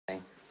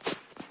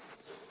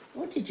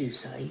What did you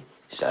say?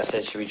 So I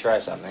said, should we try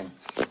something?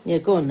 Yeah,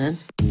 go on then.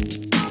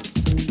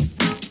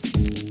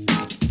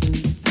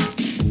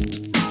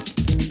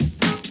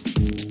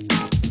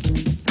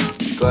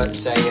 Go on,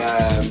 say,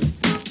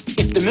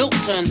 If the milk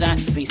turns out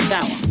to be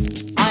sour,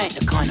 I ain't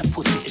the kind of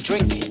pussy to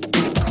drink it. Do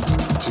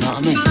you know what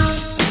I mean?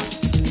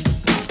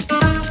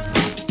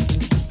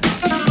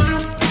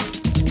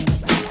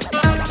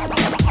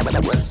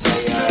 Let's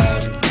say,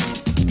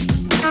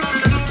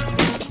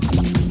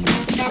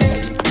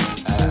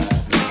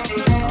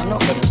 I'm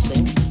not gonna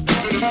sing.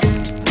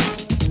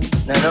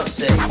 no, not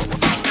sing.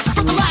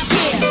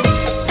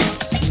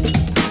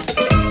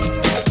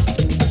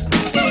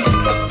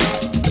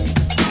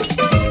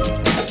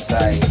 Let's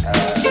say,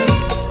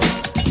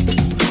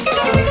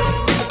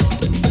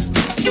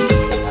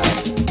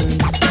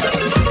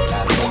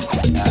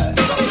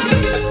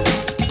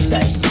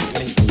 say,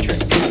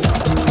 Mistatrick.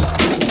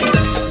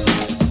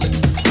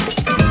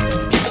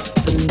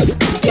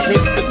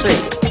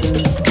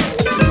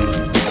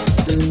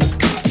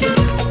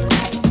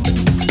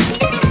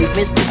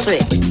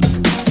 Mistatrick.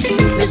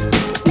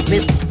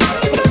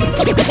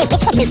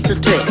 Mistatrick.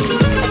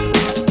 Mistatrick.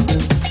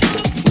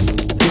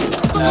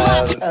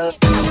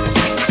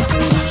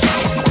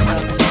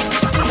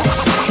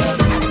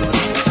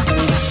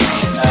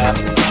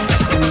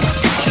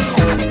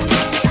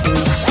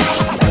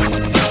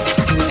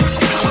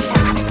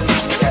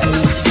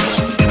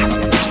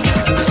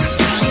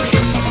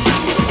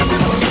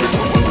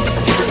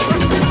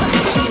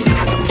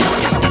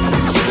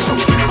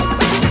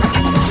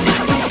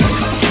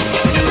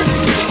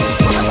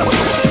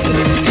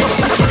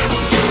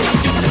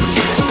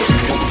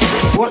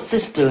 What's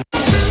this doing?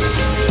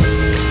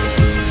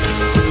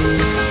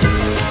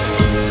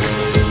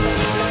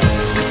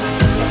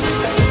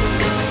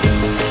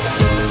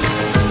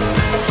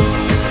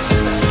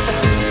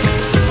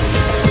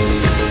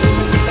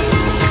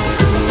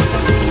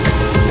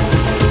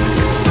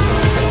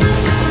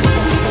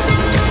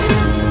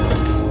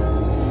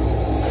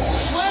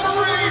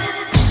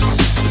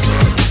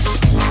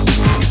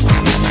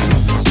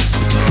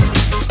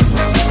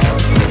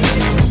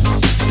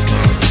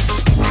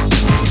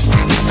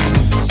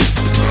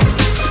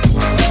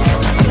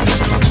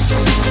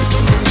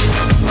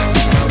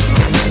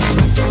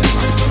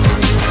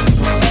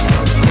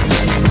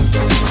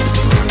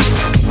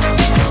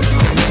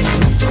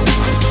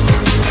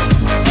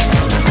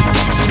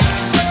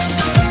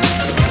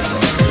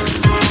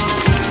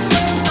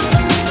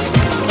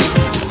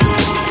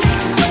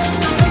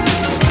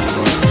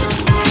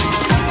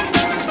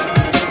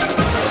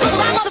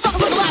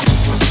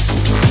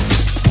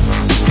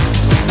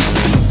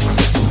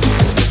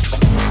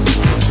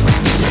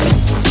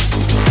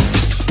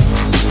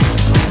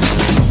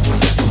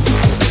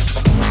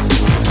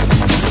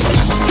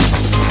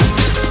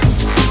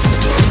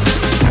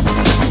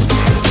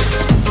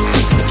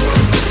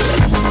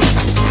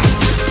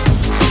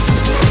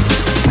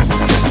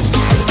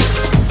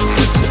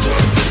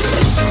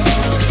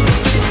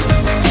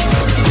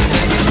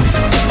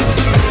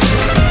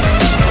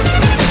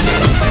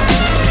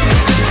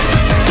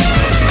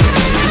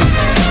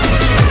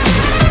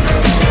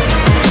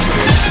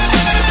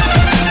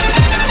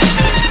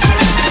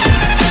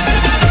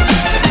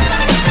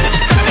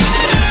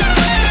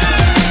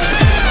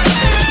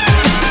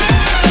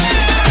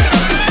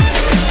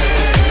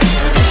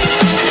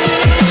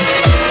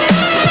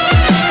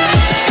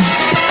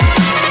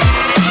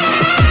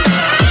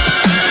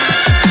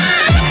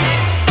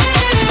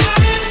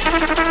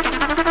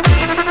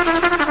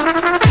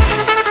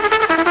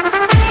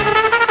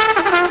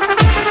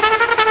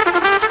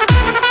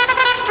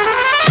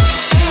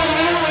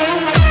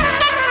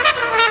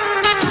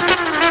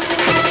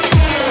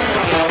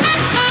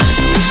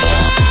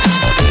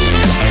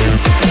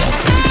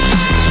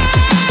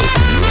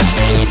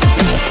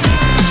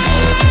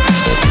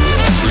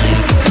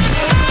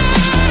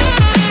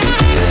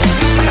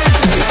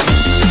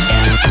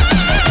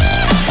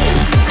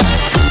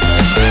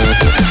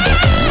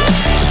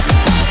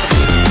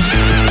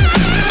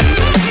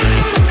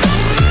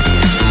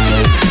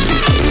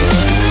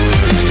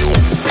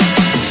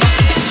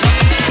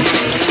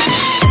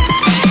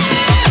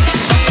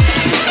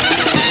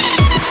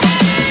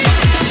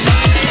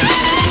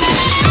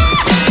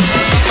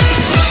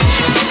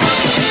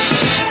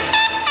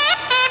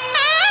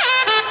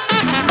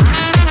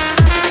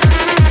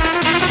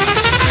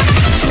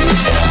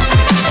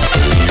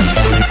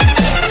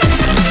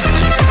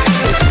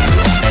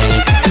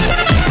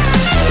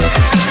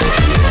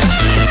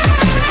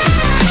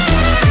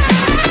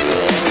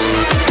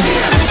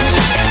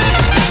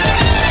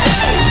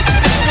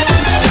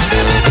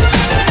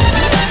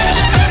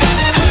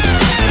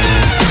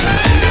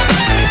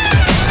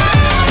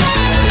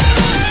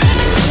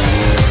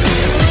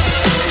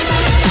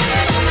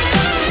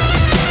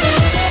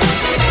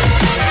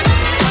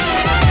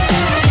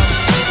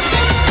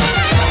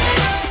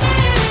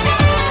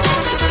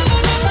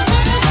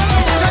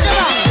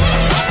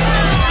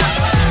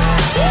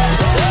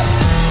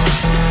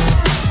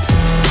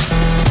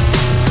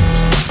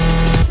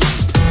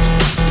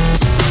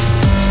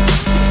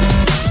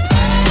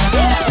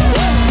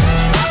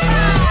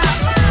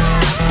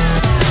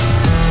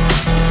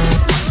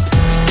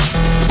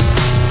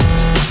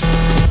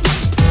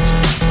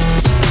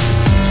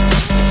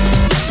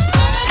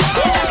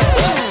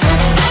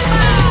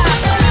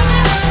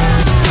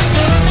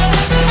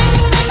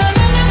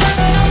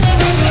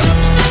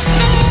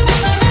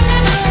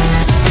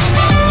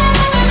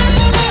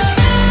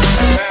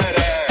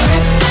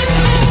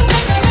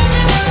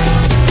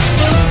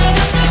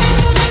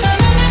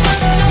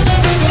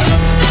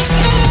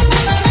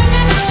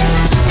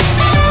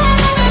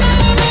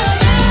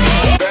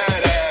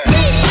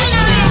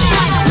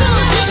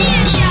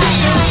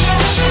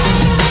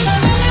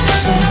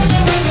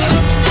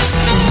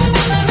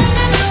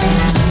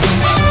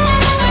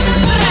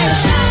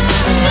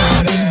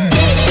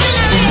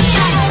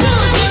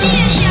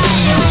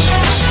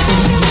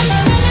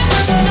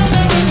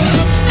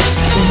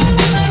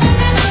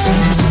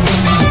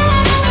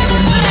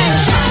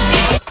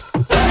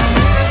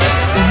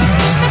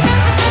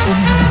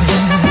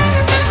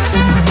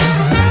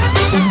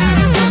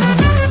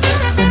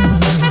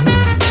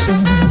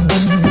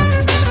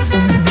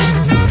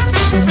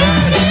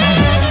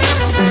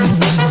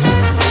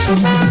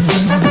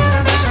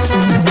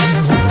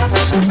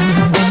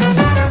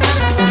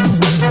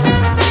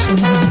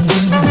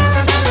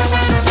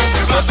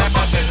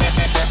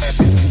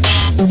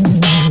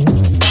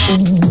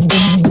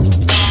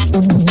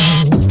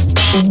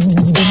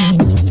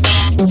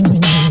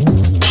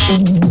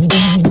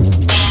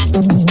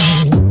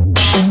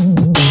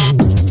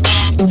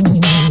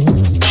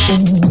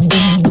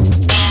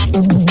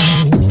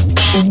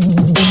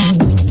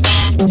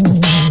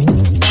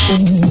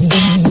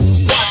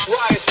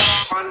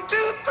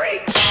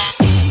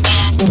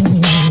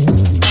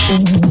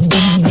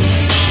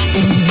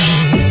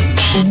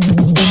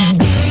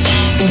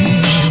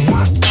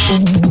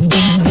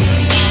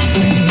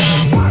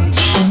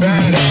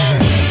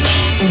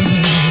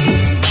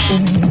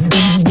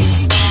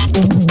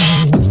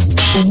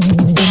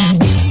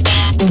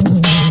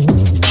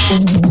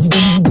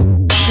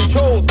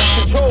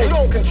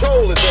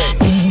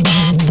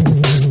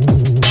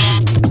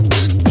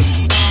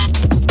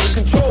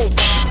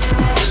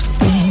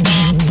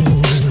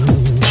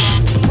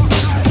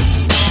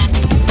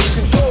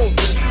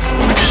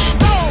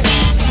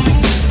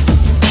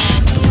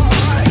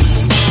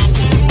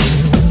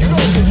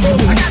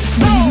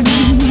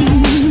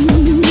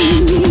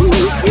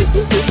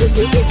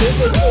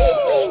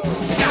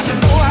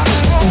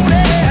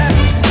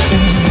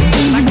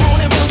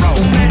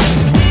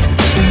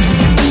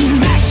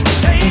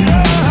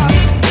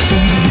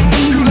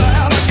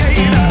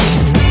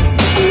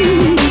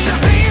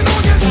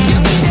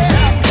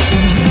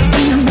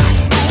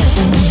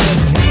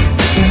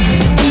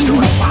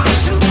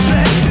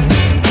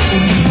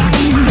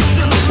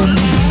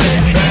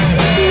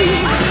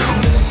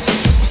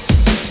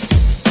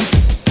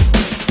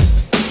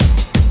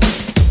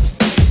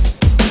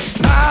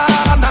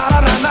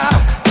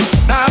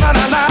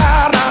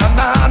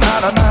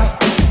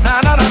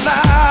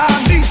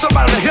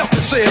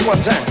 say it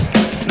one time.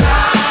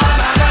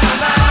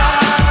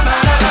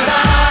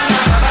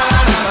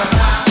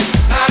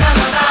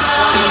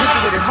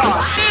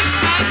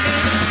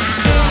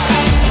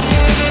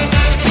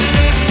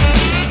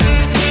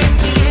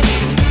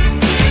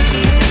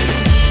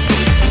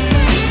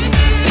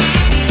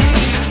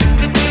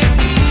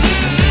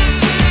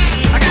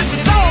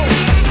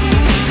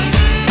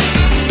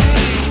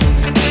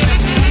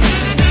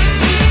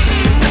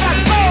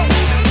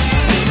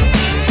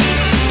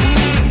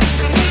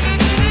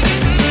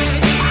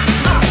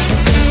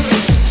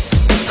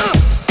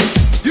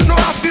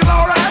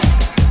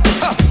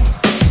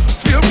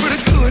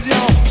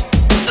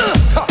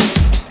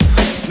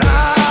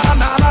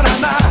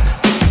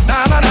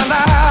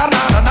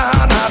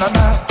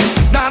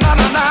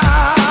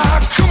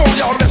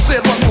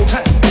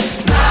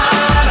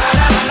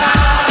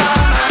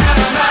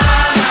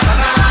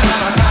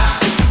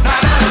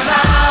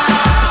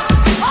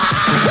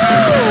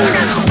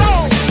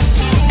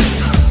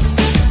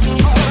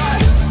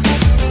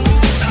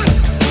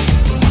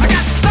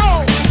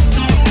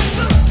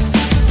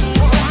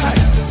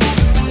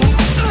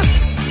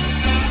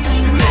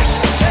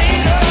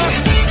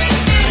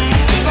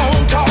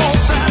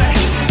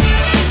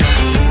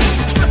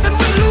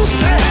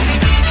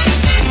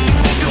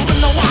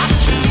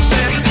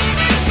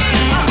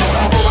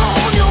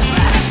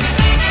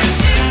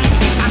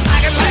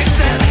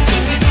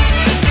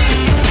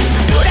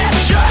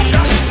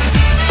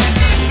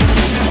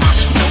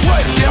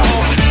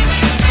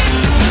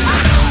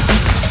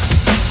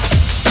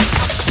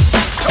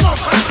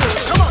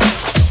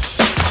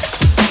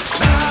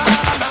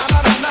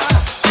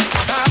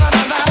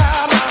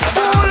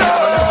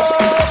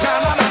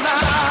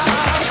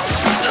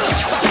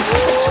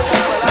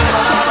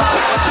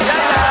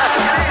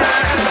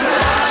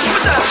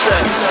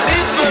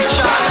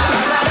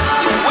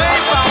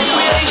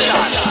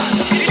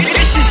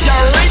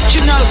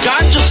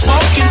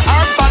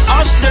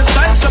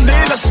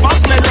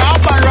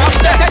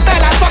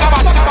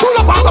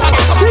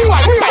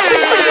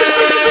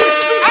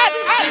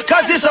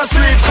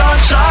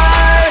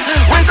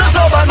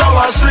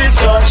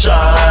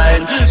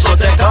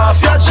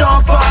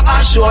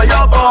 Show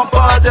your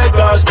bumper, the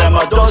girls, them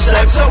are those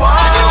sexy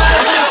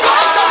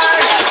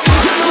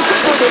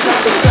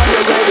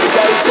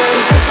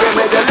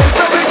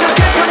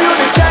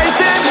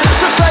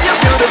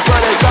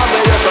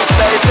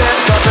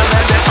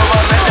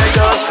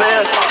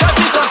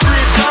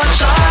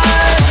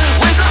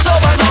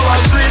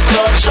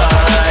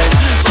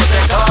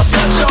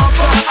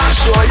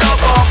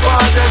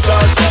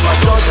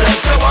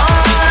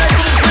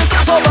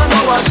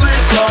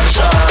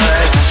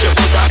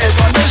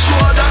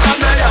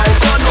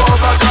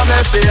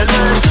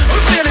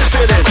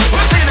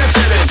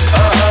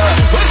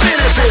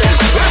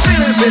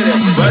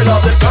well,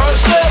 all the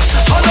girls there,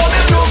 I know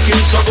they're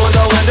looking so good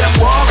when they're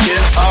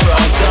walking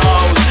around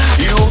town.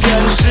 You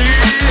can see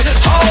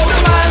how the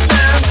man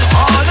them,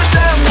 all of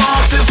them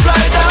want to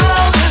fly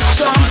down.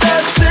 Some they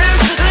stick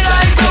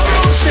like a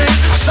broomstick,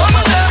 some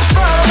of them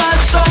firm and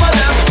some of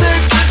them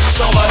thick.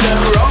 Some of them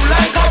round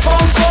like a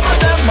pound, some of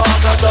them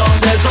mark a down.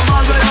 There's a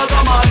man where there's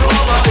a man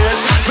over it.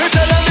 We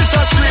tell them it's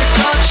a sweet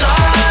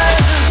sunshine.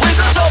 We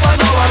just over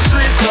know a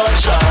sweet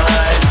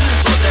sunshine.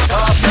 So take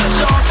off your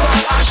jumper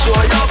and show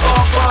your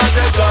bumper.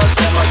 The girls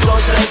them are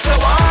close.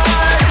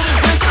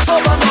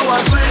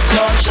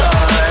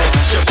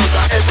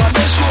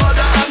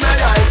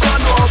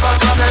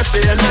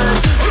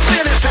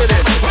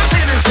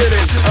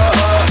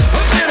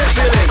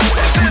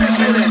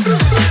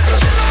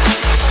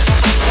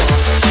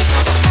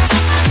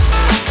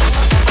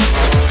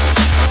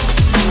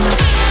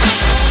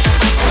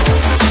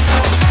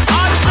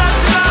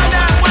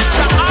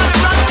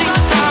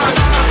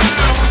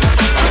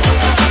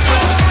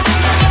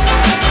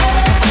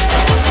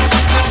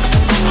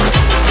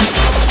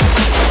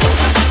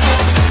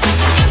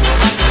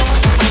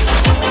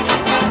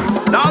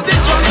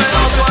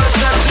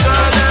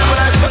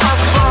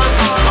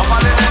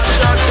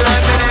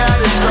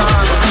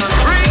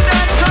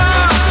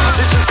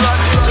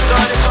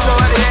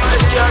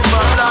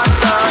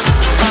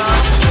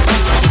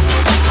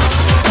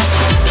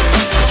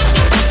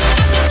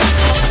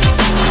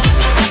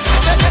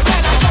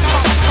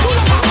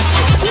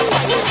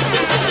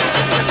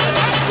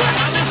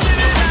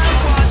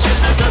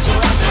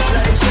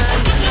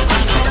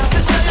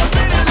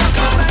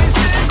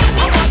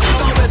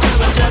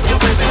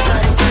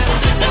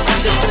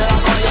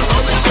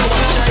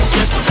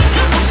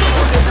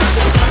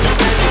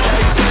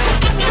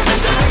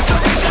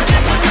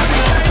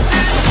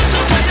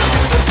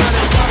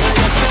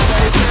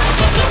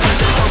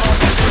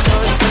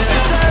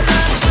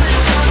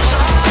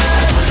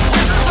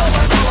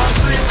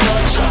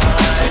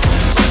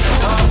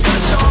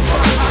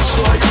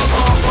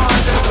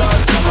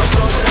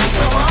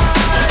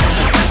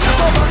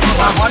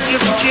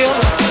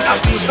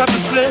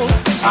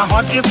 My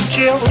heart gives a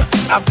chill.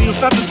 I feel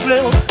such a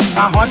thrill.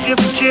 My heart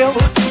gives a chill.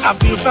 I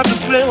feel such a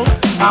thrill.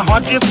 My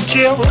heart gives a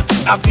chill.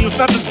 I feel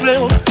such a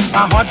thrill.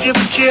 My heart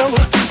gives a chill.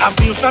 I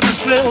feel such a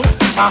thrill.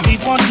 My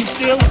heat wants me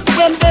still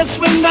when they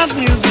swing that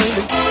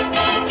music.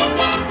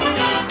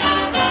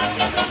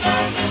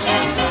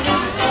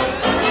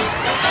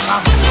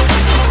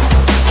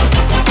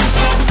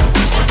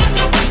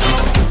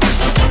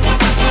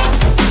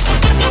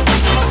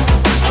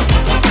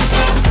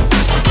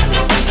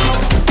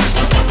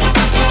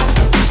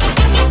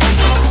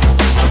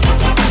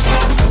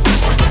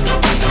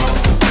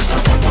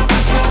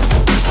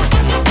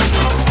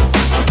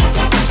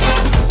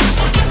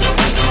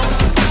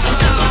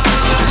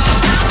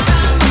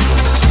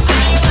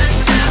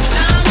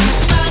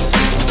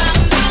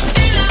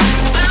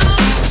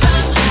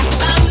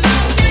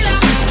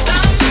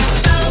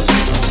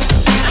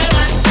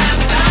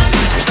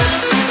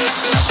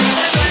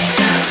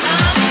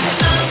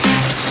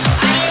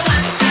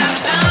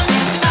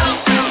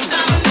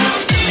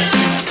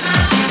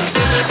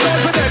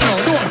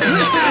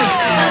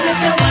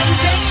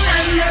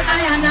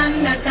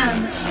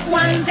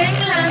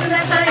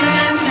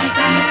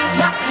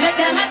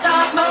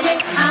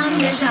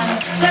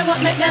 Say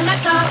what make them a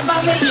talk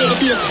about me. Let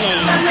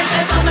me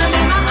say some of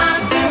them a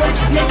ask me where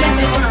me get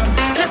it from.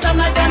 Cause some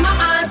of them a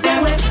ask me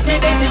where me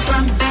get it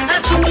from.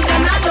 I true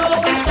them I know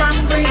it's from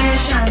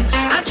creation.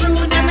 I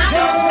true them I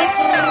know it's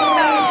from.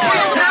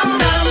 Bam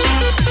bam,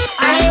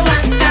 I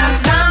want a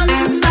bam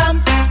bam,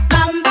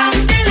 bam bam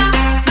dilla,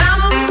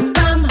 bam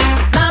bam,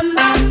 bam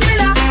bam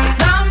dilla,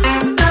 bam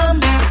bam.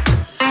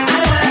 I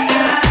want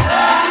a.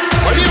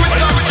 Well, here it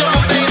comes,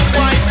 drum bass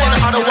wise,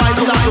 and otherwise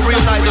you got to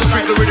realize it's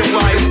strictly rhythm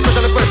wise.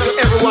 Special request to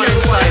everyone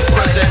inside,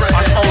 present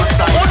and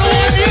outside.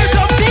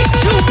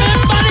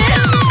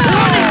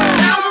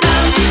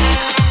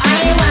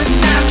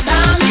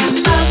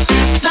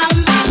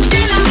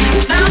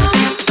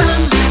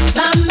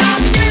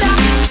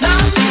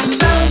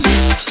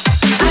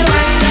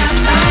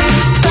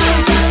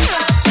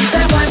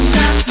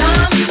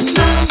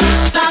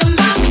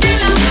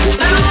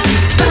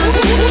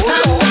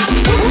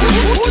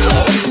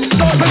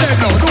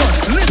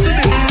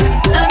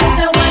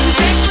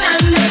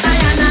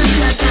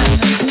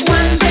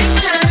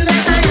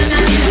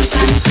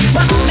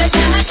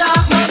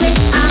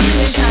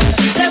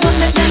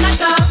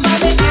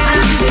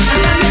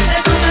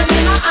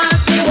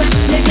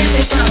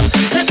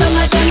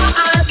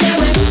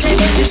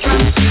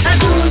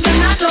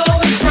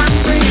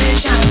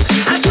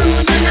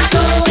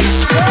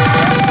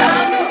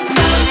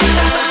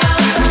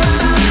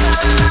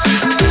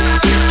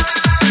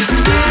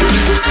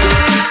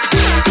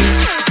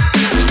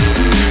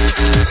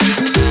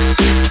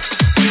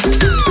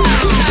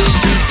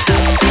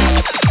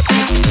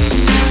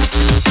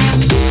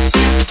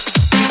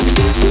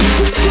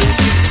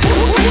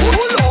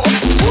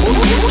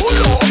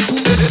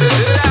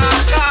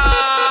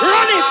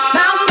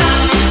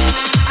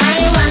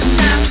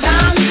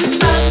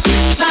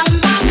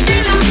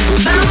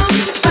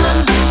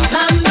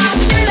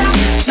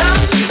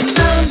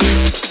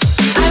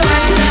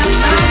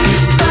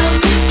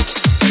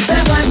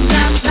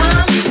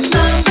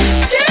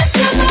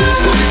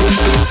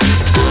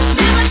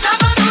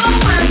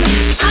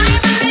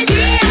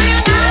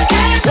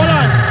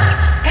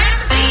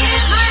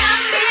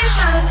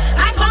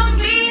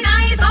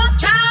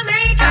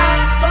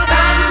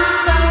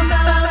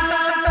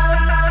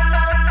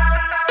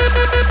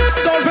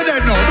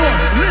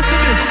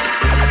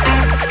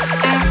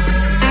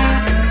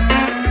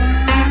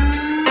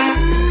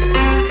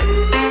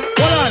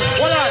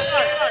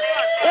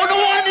 Oh, no,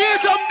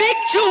 here's a big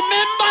tune,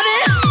 remember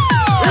this?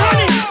 Run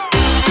it!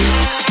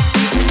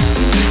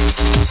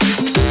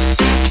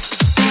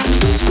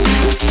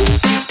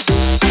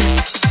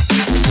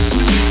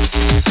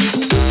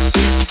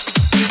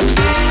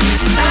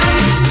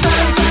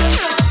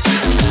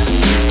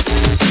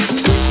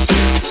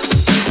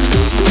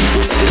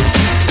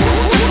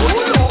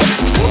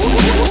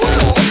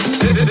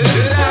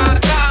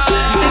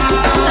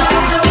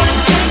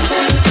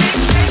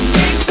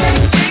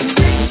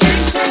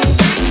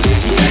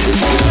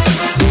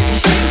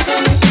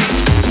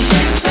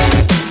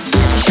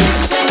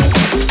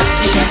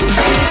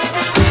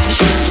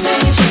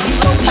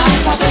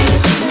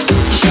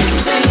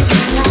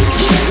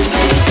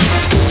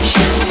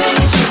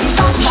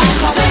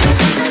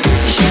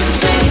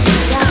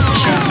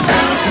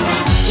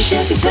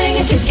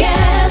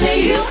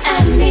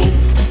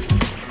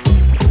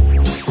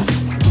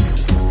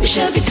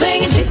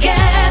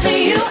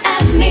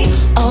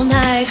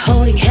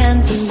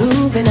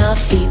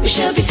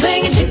 should be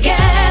swinging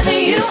together,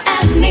 you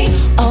and me,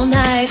 all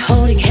night,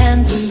 holding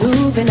hands and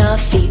moving our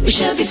feet. We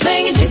should be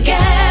swinging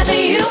together,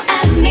 you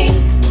and me.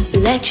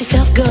 Let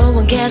yourself go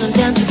and get on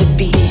down to the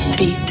beat,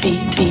 beat,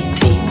 beat, beat,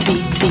 beat,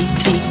 beat, beat, beat,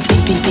 beat,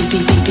 beat, beat,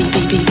 beat, beat,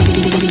 beat, beat.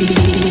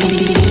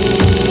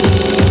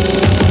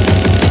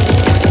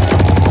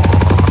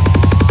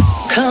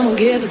 Come on,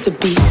 give us a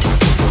beat.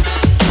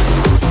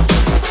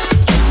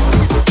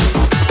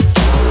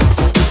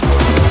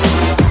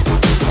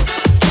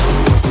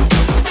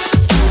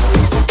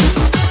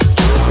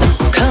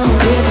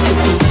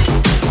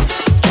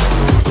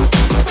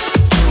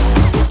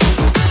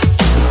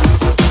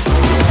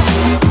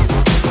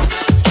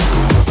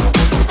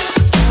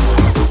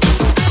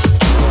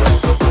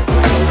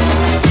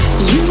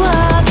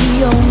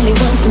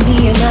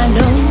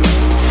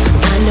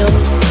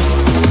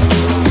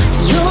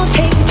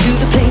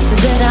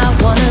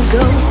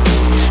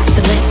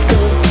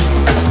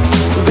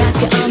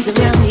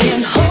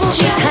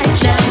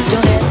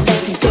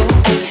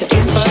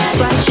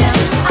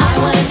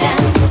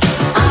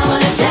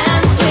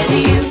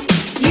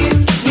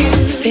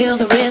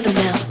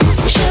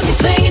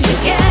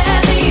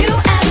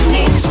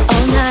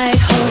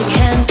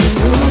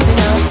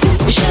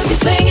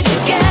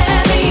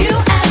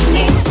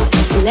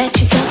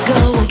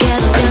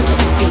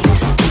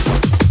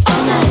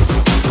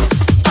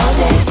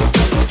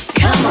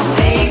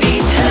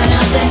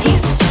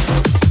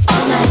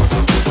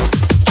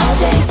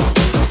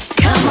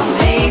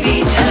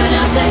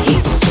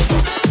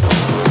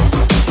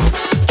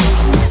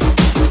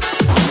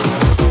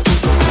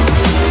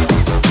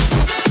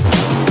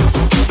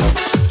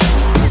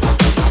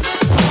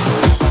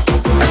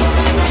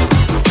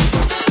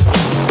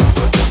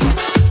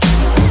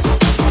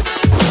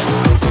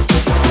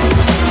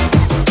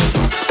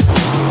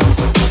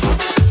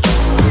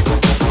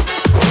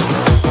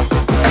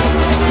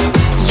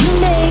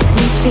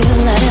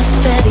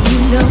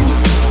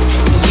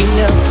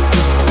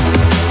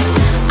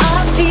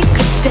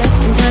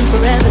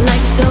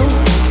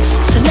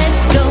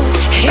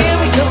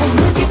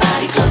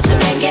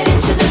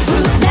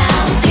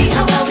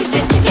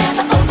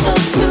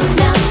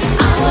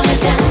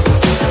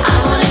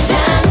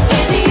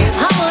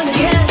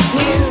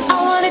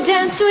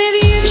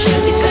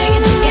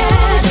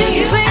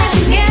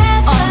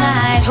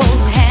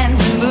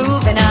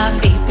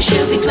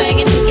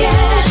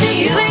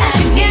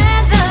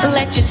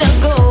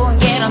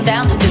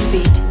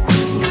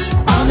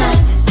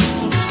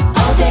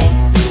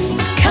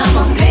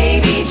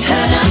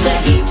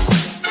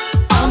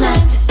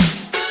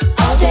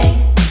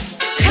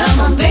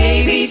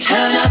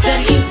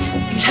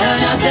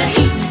 Turn up the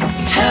heat,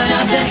 turn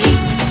up the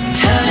heat,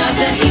 turn up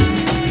the heat,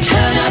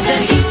 turn up the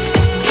heat,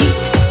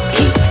 heat,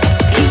 heat,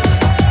 heat,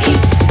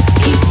 heat,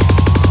 heat.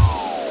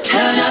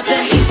 Turn up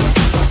the heat.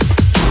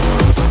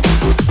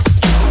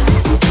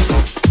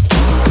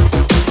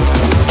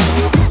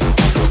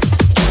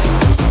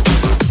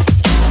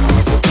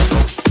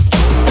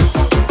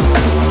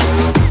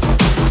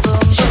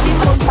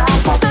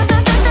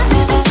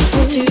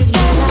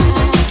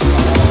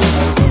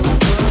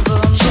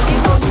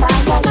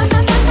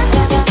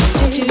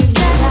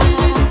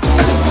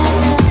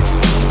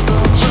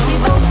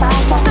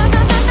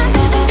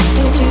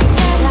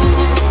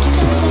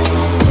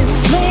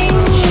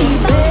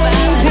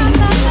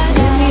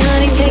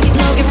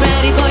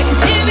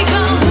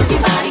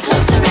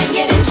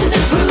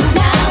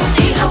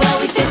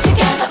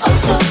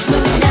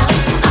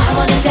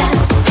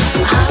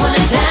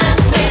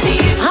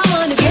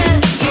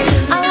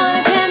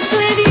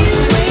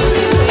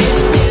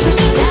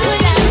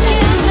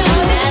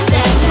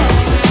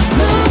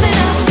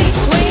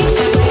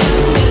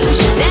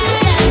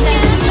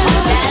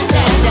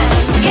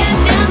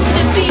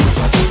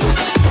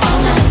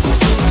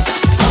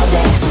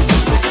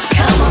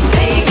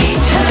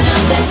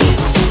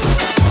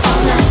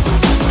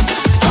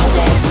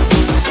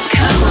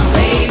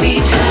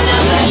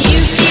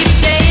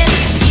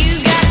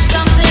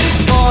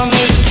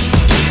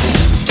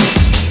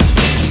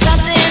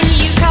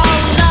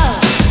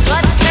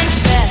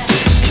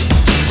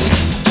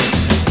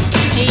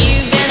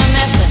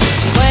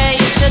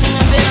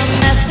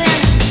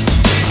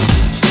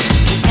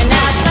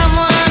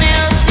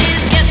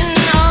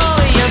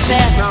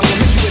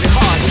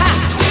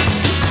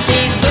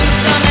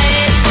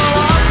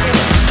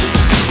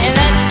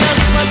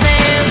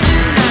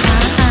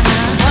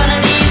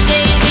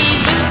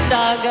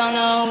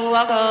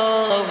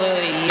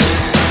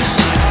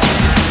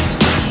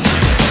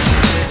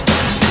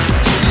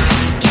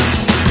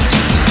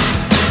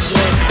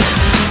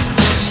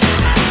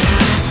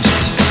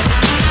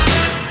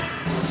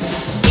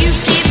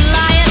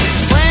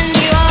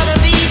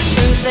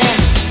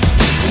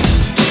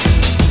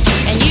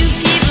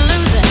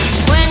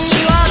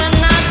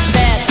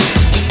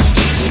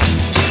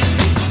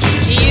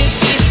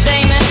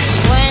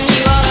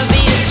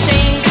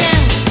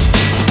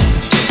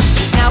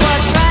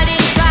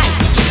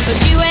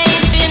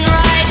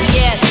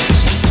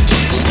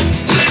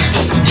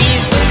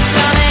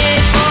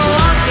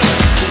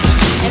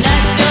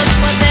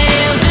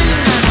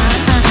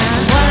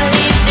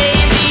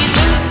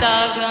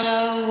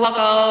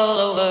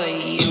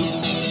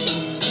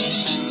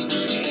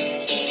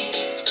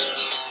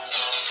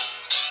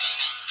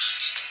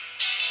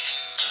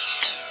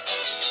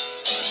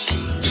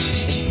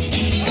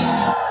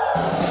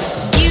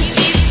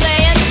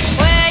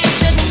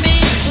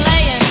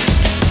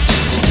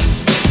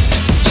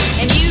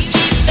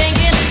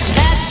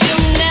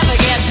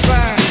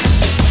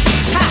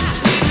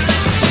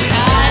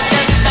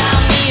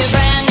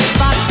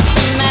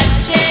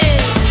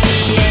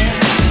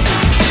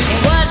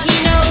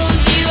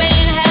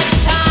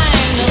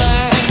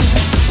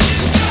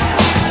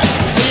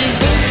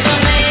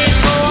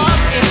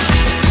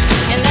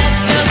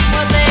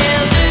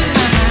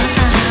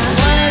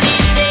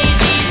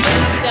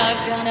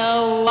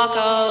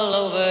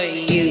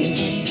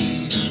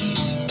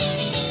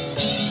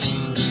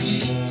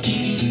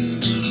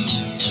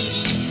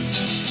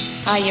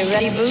 Are you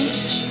ready,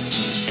 Boots?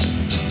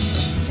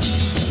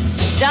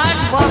 Start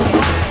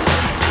walking.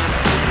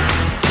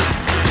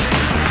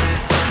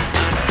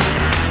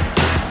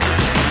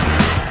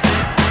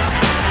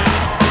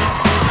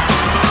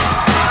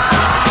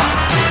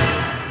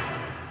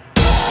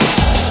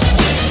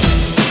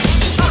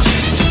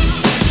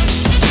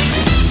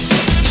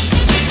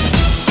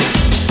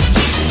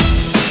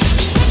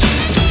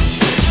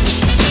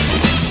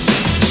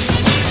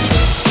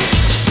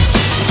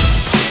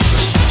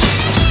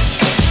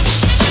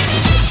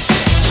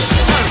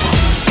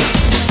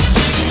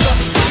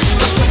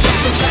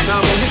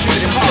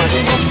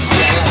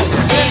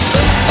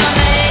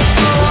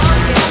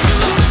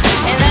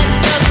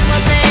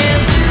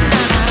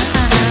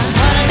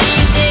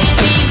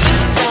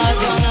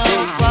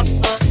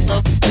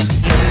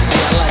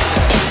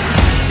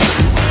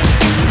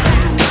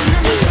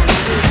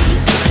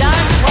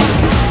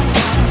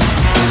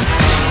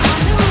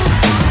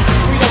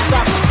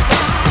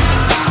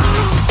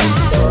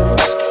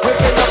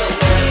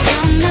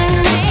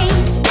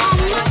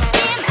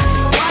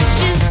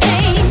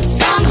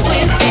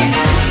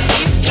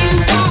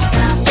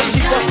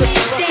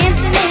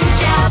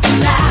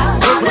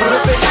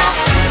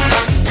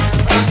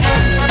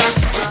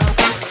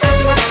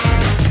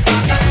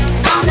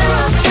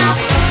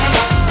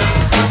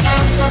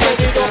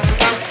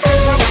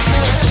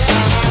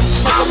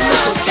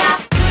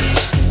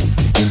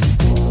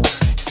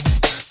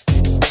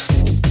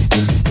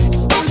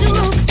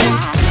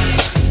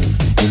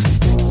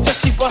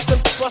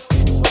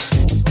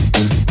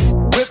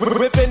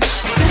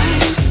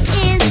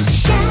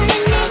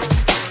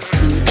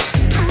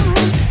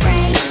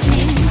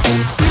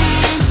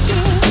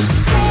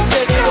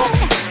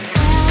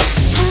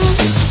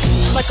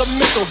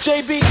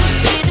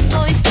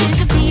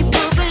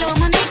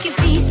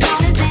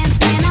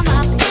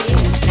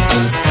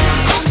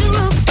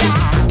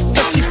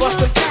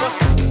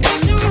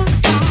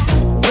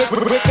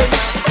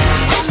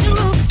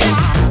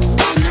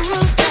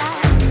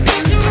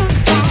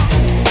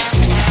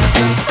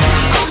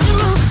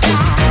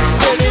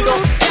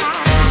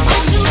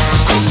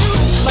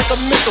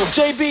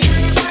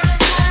 JB.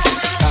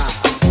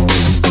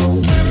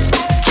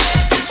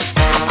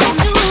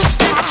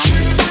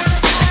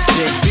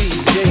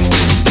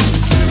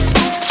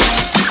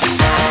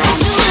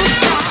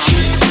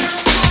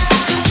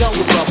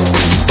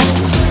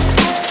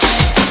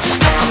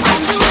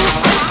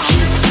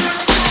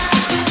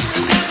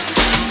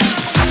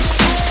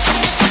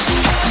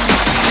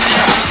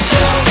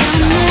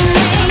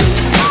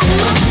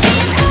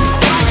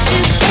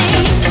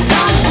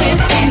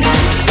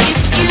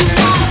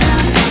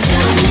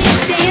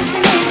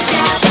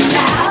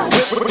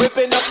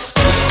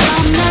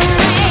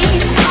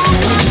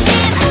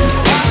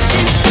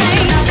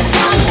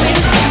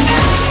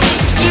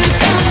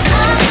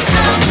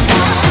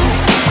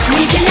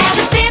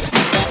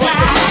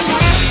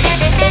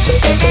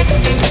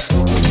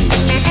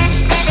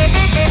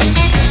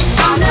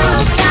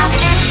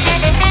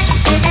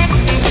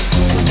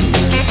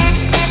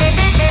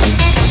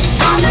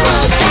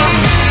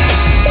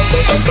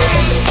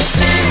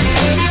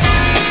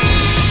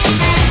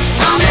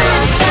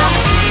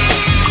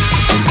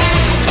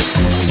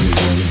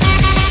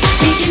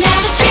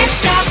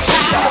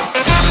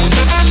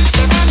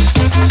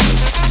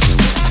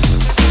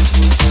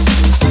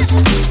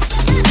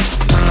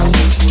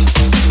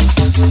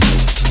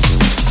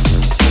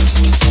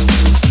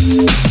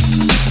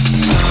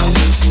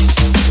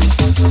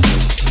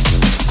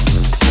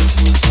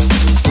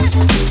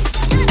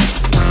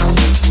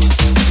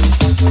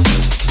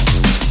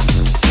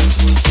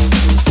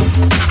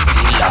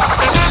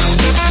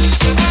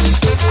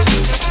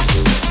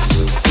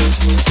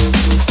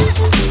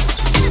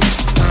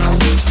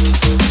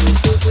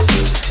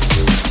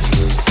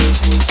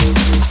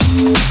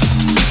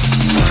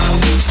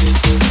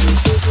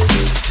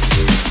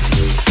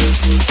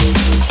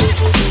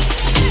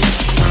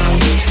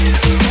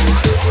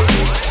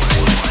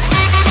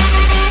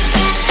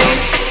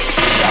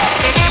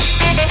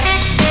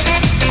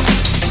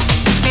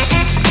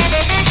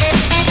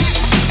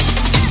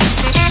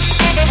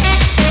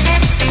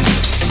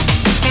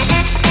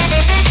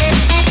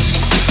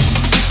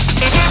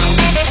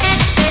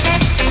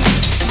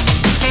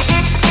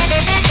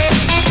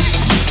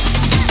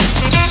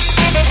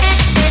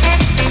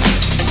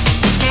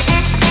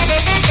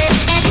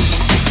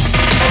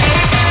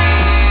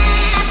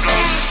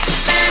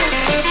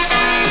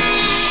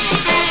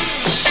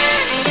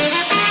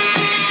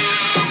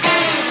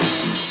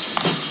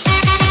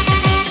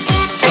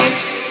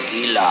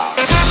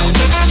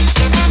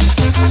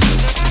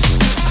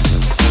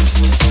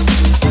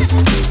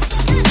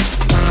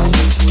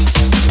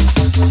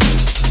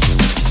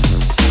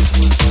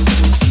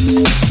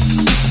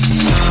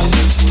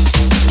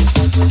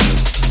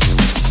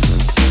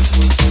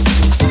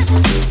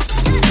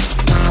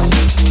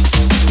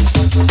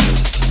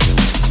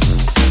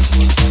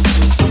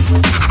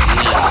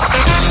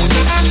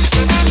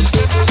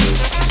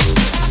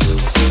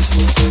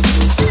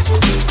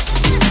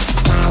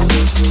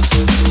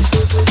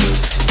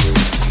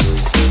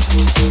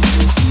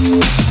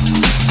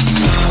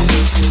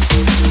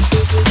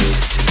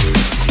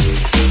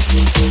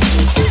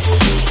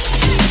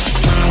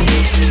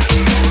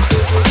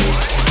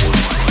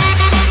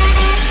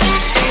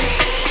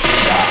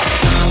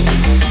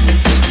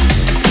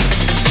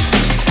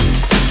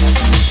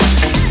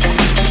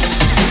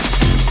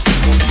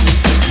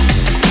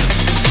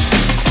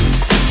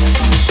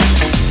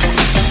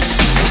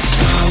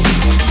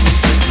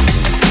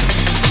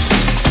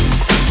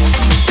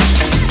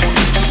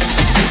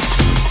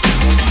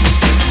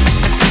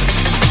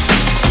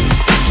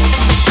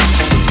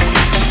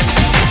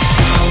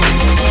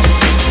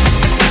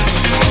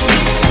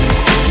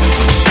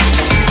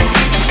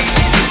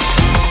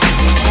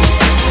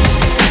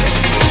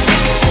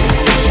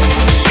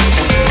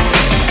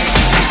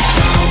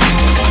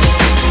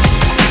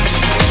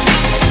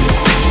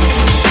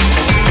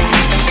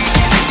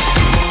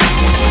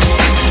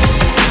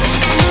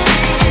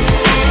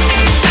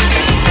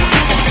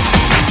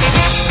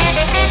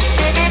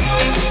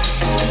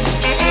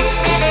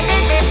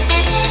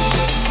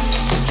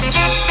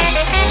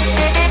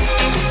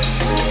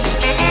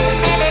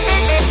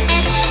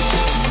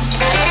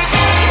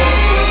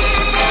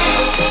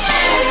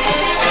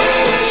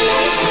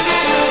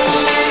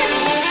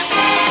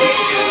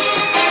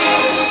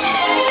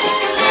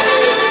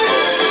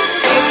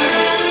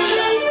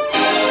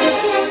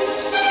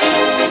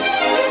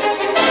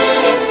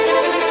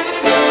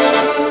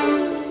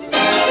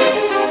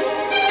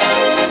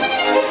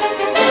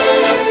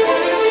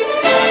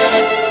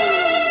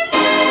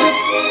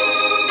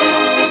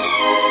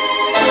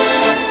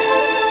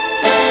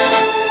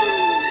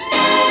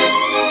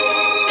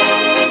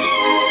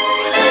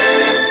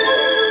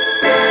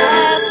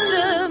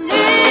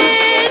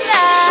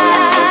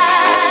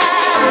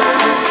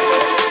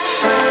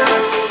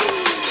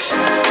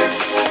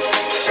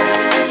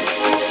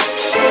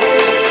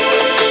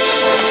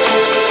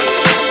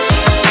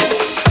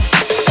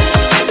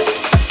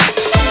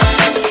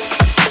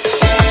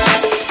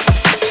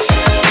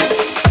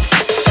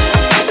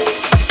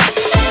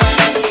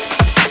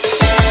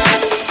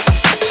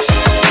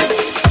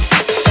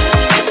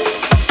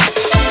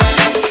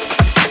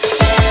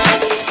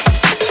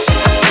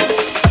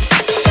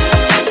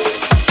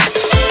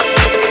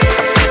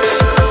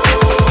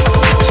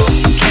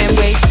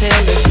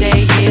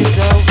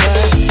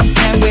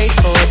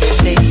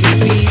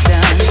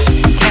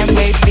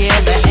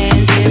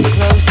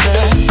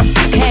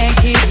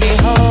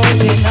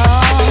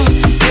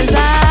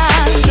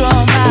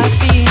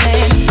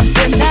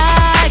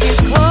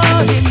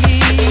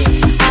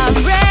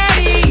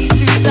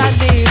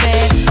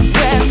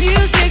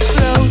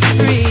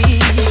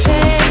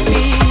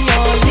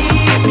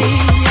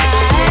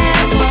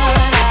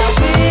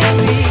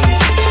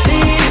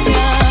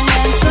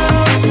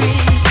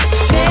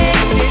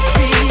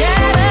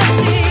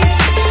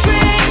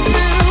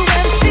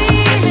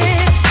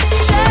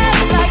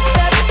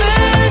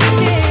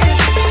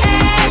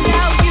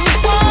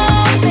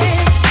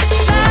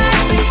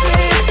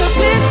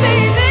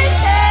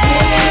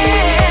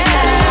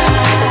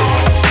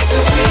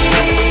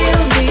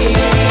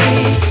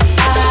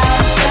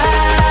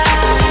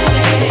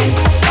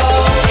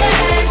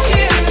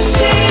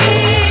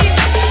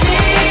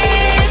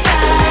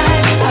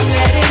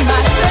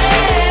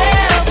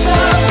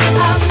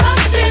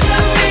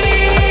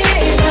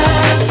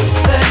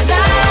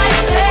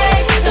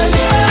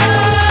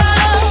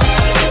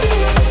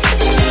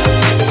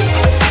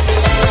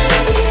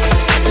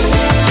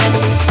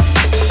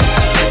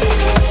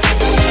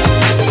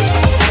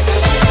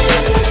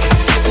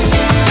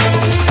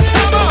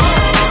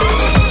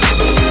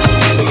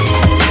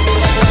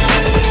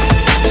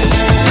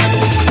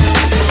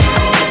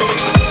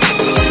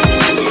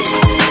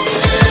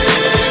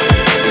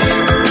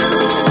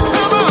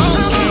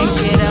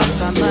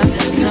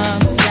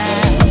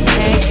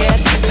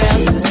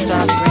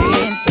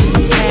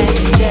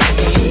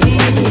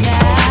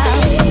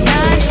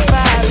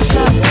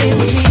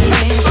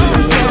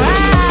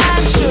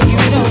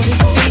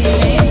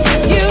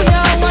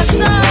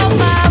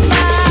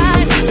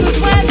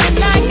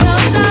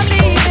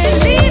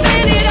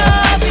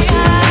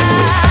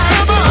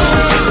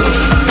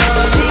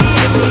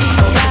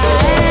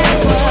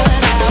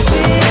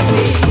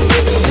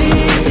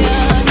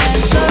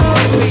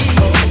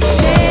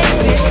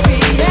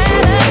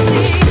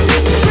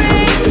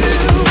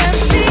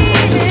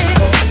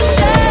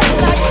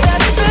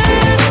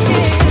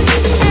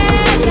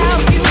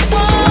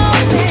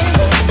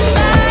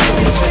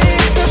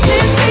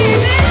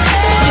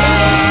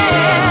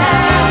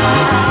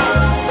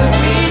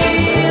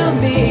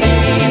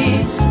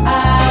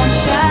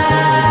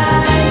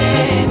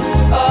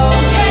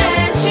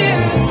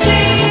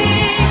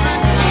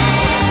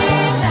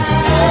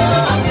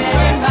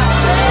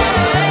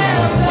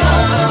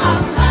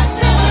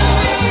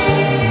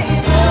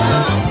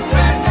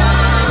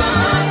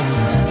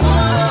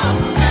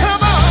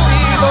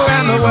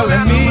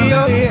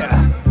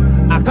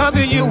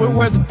 you with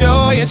words of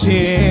joy and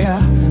cheer.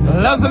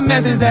 Love's the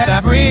message that I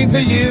bring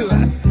to you,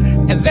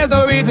 and there's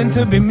no reason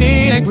to be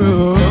mean and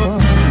cruel.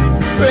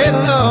 Spread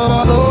love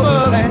all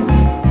over the land.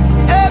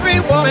 Every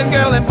woman,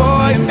 girl, and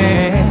boy and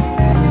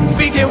man,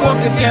 we can walk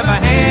together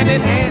hand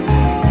in hand.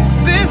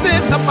 This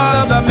is a part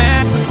of the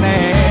master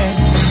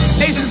plan.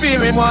 Nations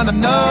fearing one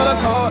another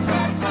cause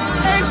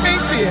ain't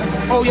things fear,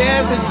 oh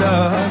yes it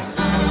does.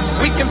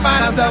 We can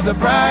find ourselves a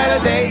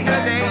brighter day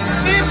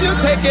if you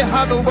take it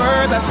hard the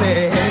words I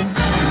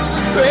said.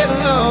 Spread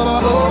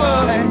love all over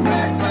the land.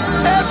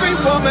 Every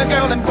woman,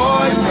 girl, and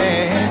boy and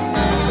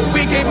man,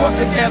 we can walk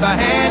together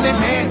hand in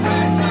hand.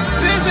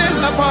 This is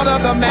a part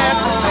of the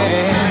master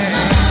plan.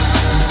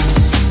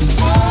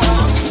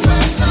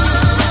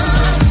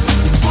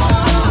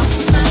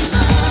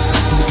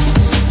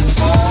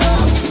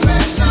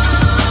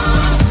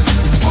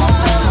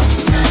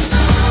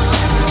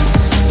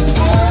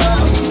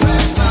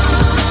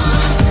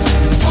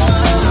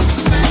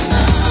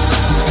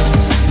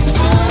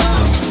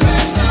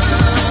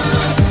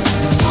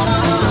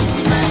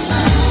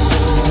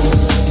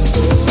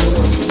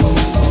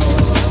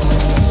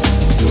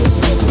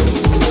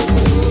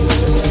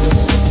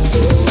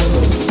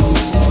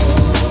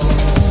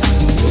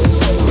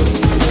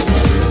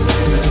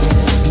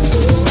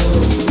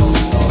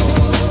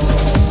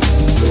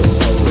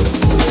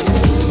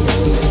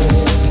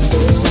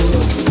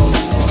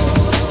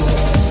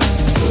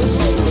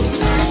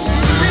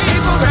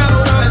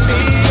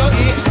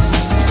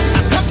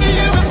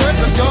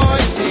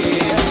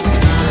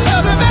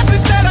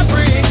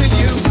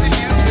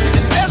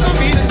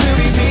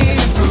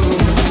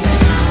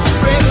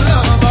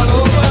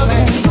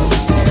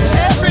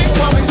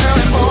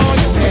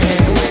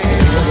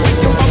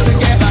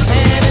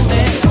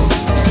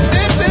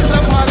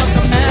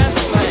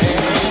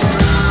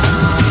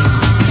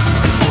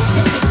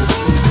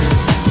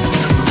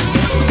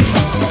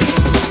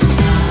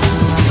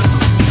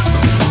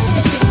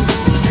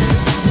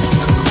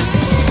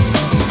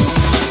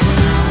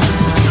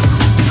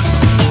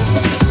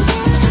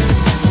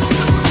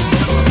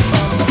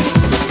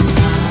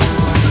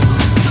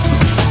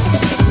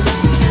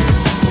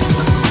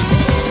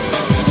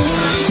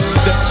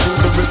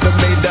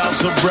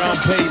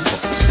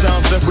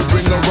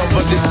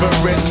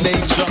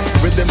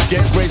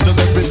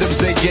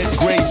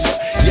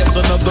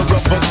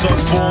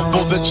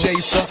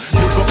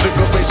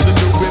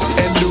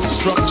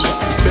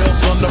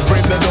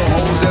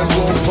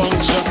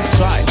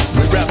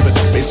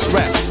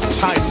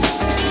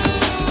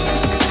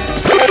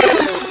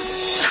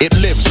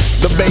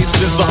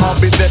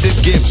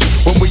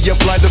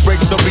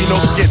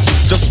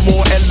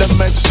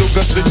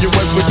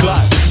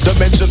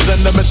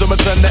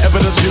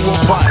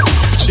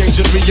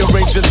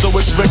 So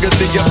it's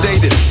regularly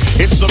updated.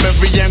 It's from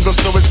every angle,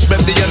 so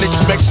expect the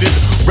unexpected.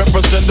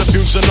 Represent the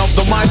fusion of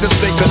the mind and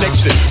stay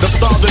connected. The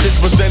star that is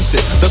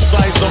presented, the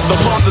size of the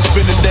mark that's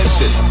been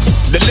indented.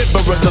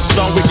 Deliberate the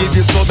star we give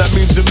you, so that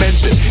means you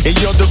mention. In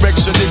your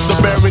direction is the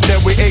bearing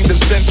that we aim to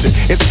sense it.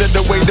 Instead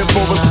of waiting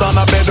for a star,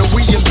 I better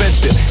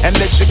reinvent it and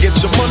let you get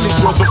your money's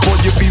worth before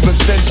you've even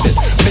sent it.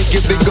 Make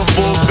it bigger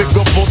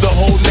for the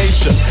whole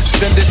nation.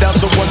 Send it out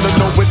to one to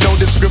know with no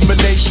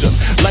discrimination.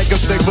 Like I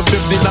say, for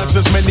 50 knocks,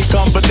 there's many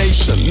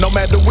combinations. No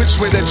matter which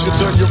way that you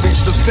turn, you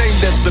reach the same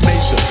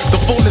destination.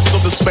 The fullness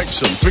of the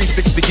spectrum,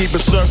 360 keep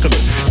it circling.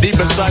 Deep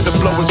inside the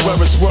flow is where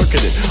it's working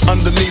it.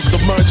 Underneath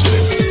submerging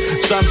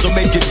it. Time to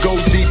make it go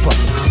deeper.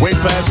 Way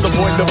past the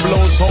point that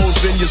blows holes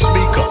in your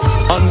speaker.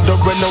 Under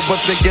and over,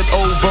 take it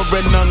over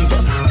and under.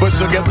 First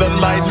you get the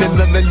lightning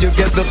and then you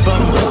get the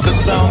thunder. The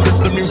sound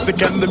is the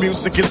music and the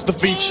music is the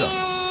feature.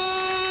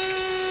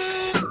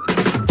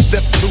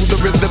 Step to the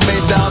rhythm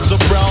made down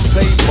to brown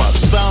paper.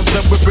 Sounds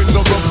that we bring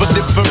are of a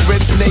different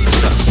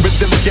nature.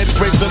 Rhythms get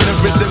greater and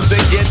rhythms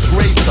they get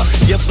greater.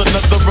 Yes,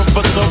 another of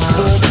a tough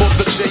form for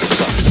the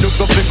chaser. New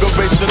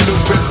configuration, new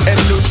grip and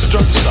new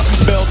structure.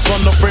 Belts on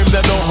the frame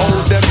that don't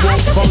hold and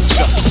won't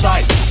puncture.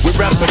 Tight, we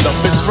wrap it up,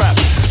 it's wrapped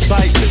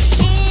tightly.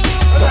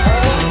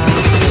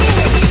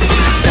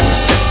 Step,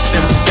 step,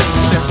 step, step,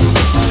 step,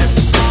 step,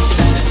 step,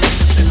 step.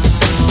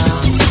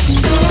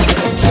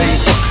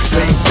 Paper,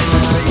 paper.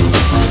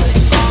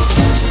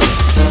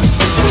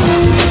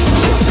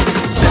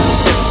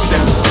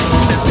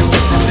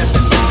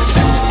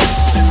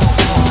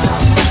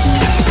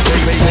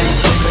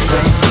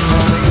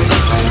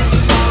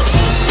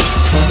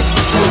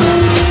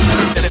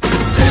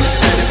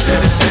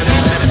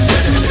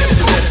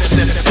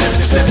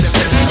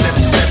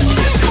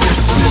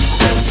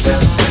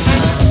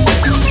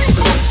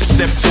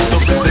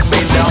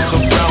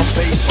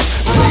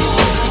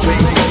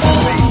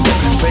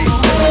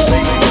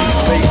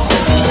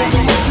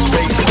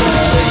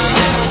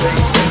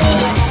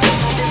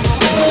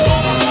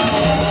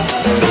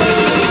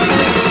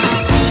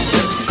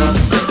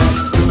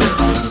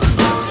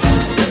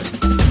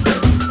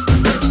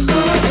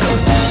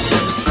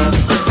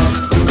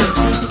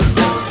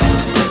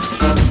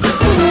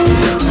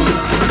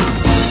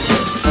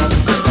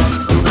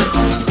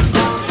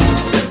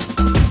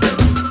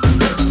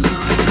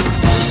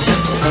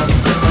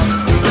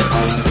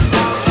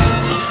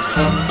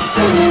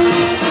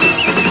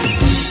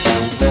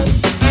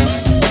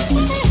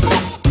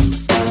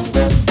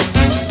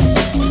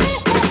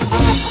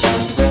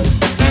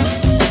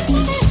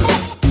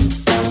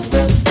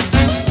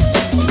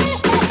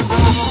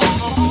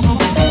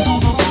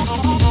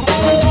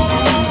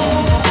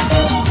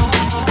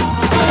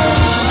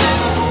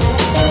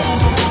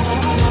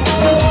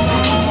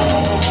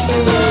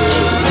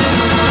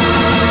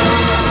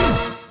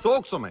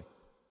 också mig.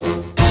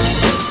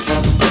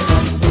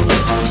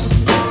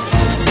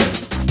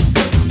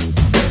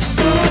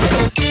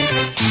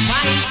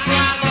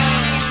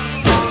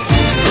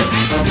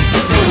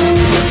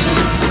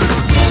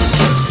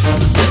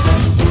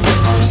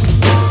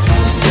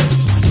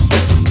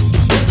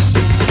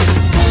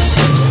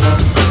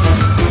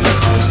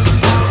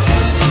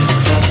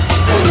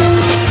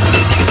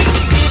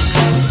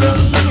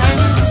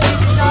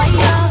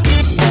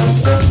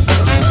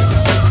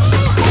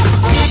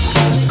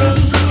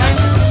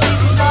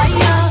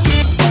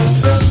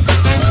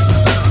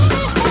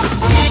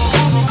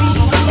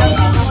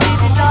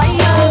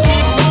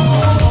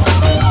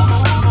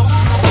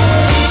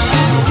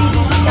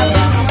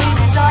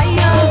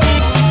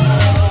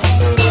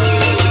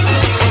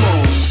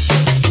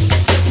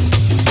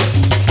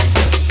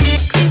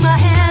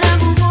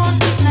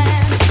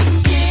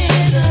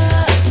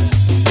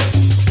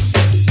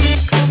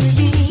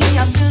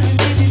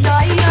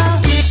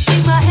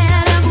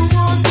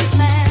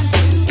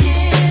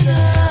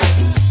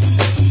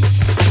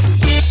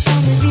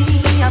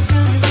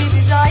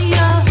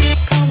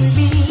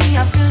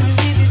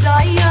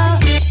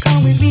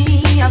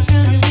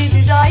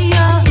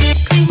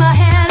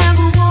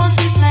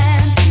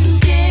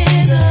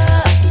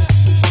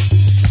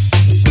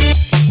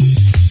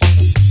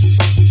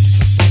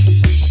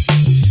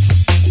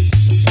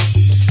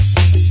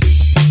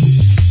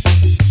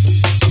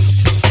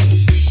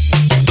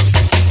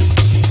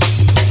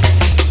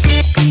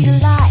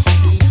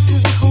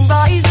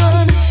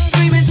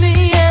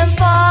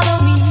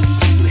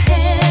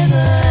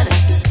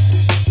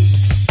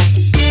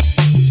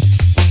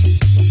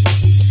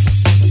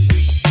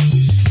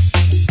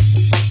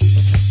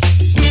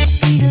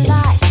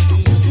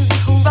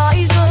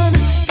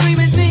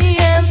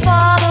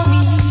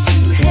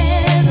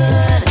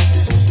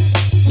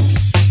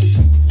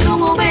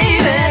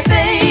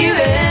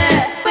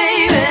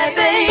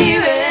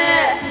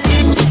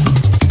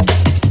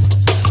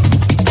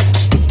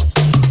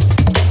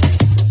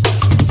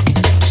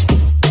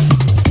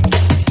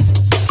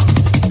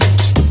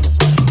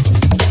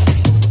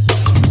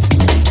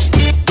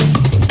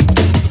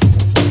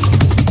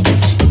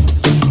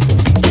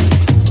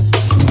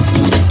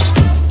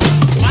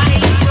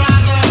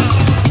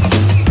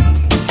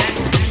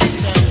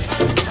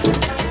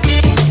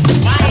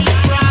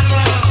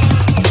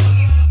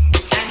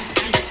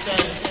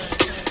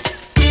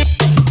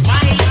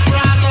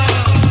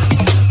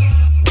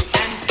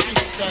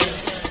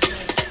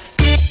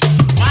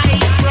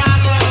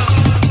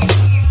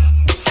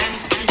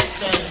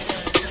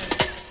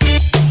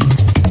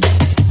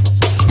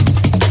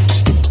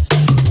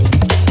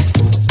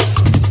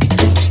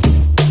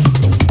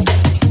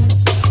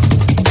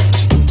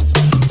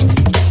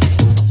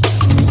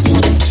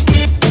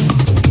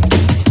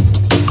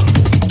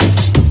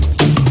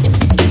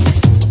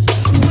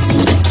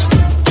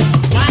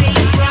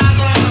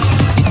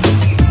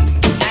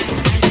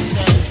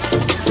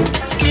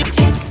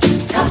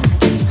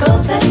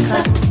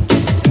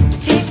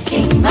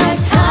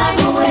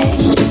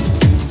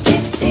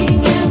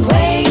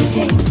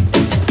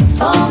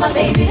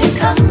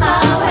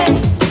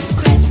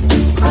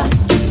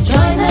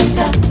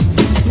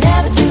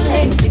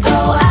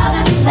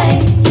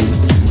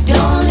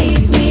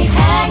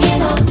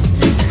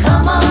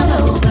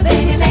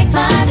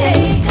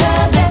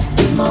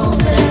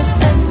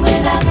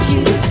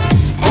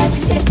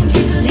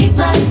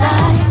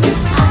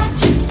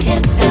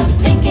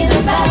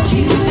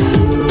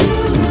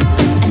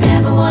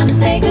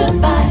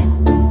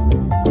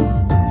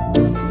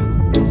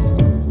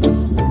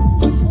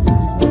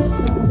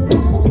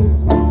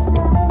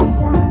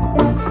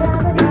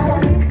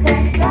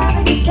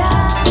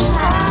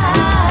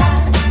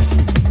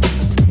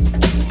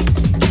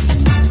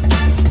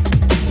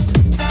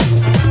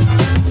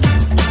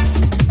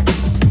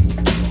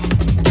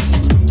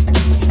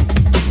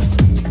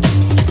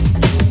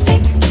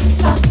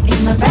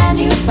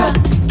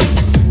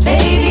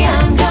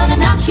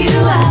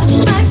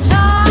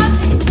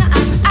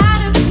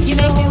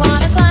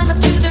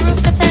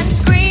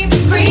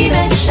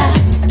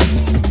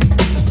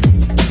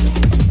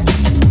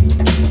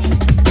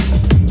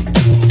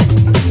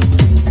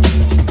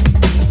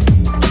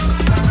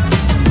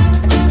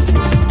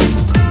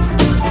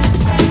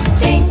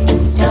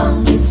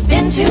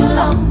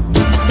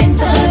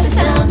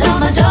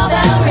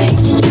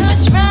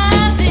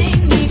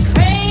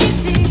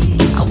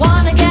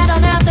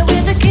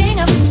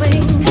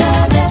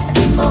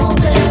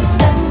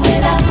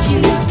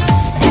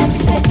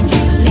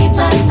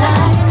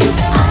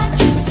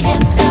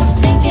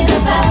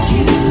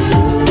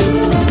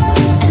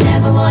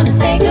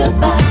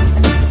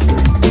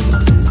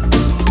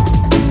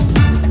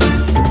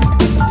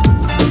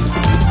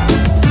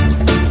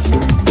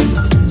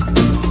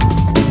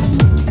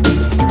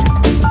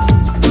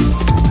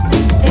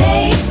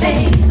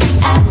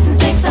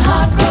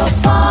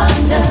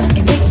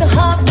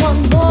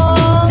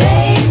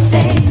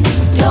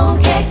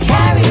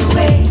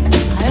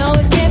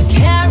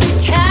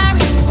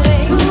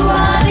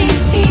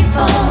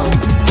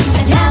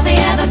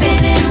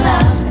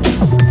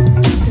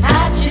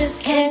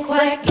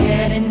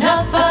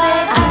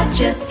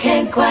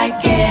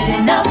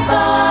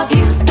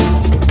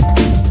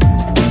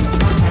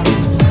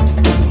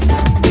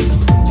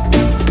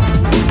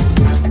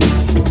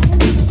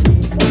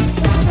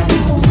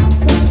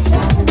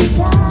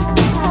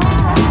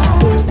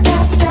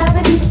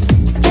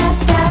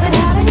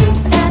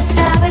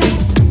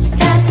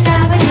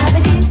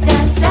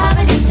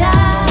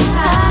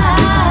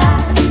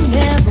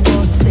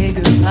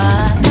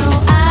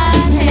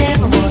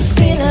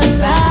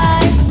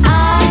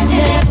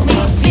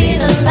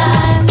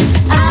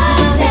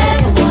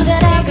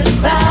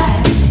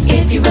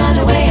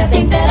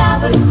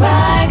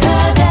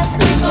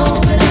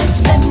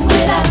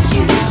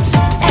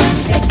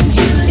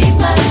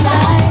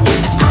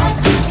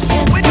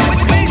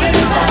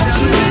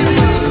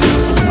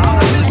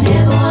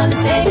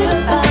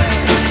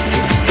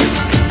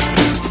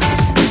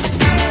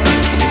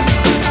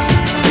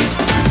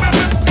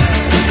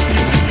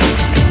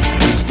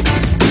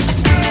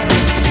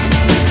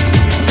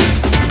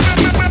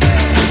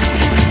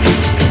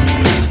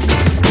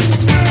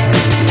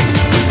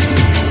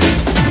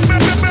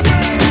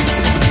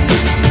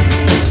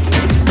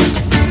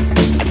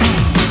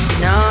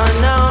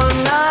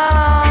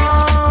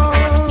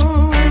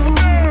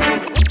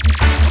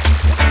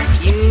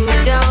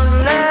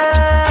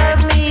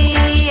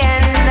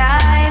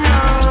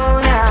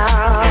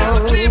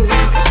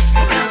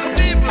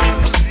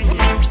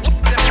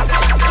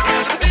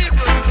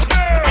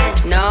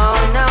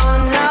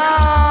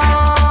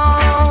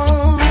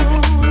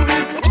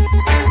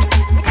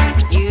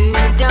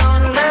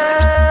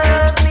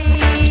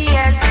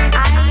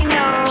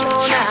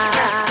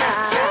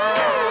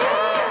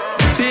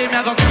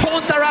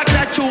 want to rock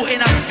that show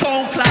in a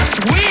sound class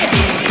way.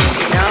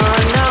 No,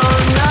 no,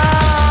 no.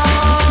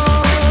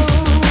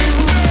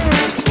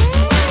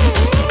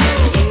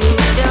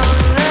 You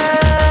don't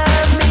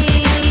love me,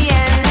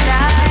 and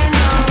I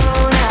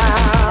know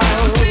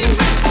now.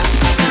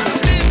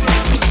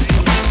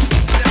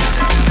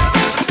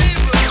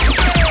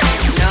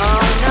 No,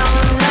 no,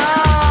 no.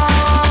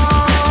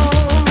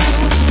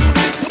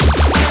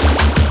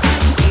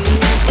 You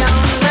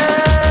don't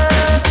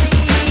love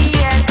me,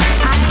 yes,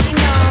 I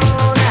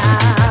know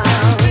now.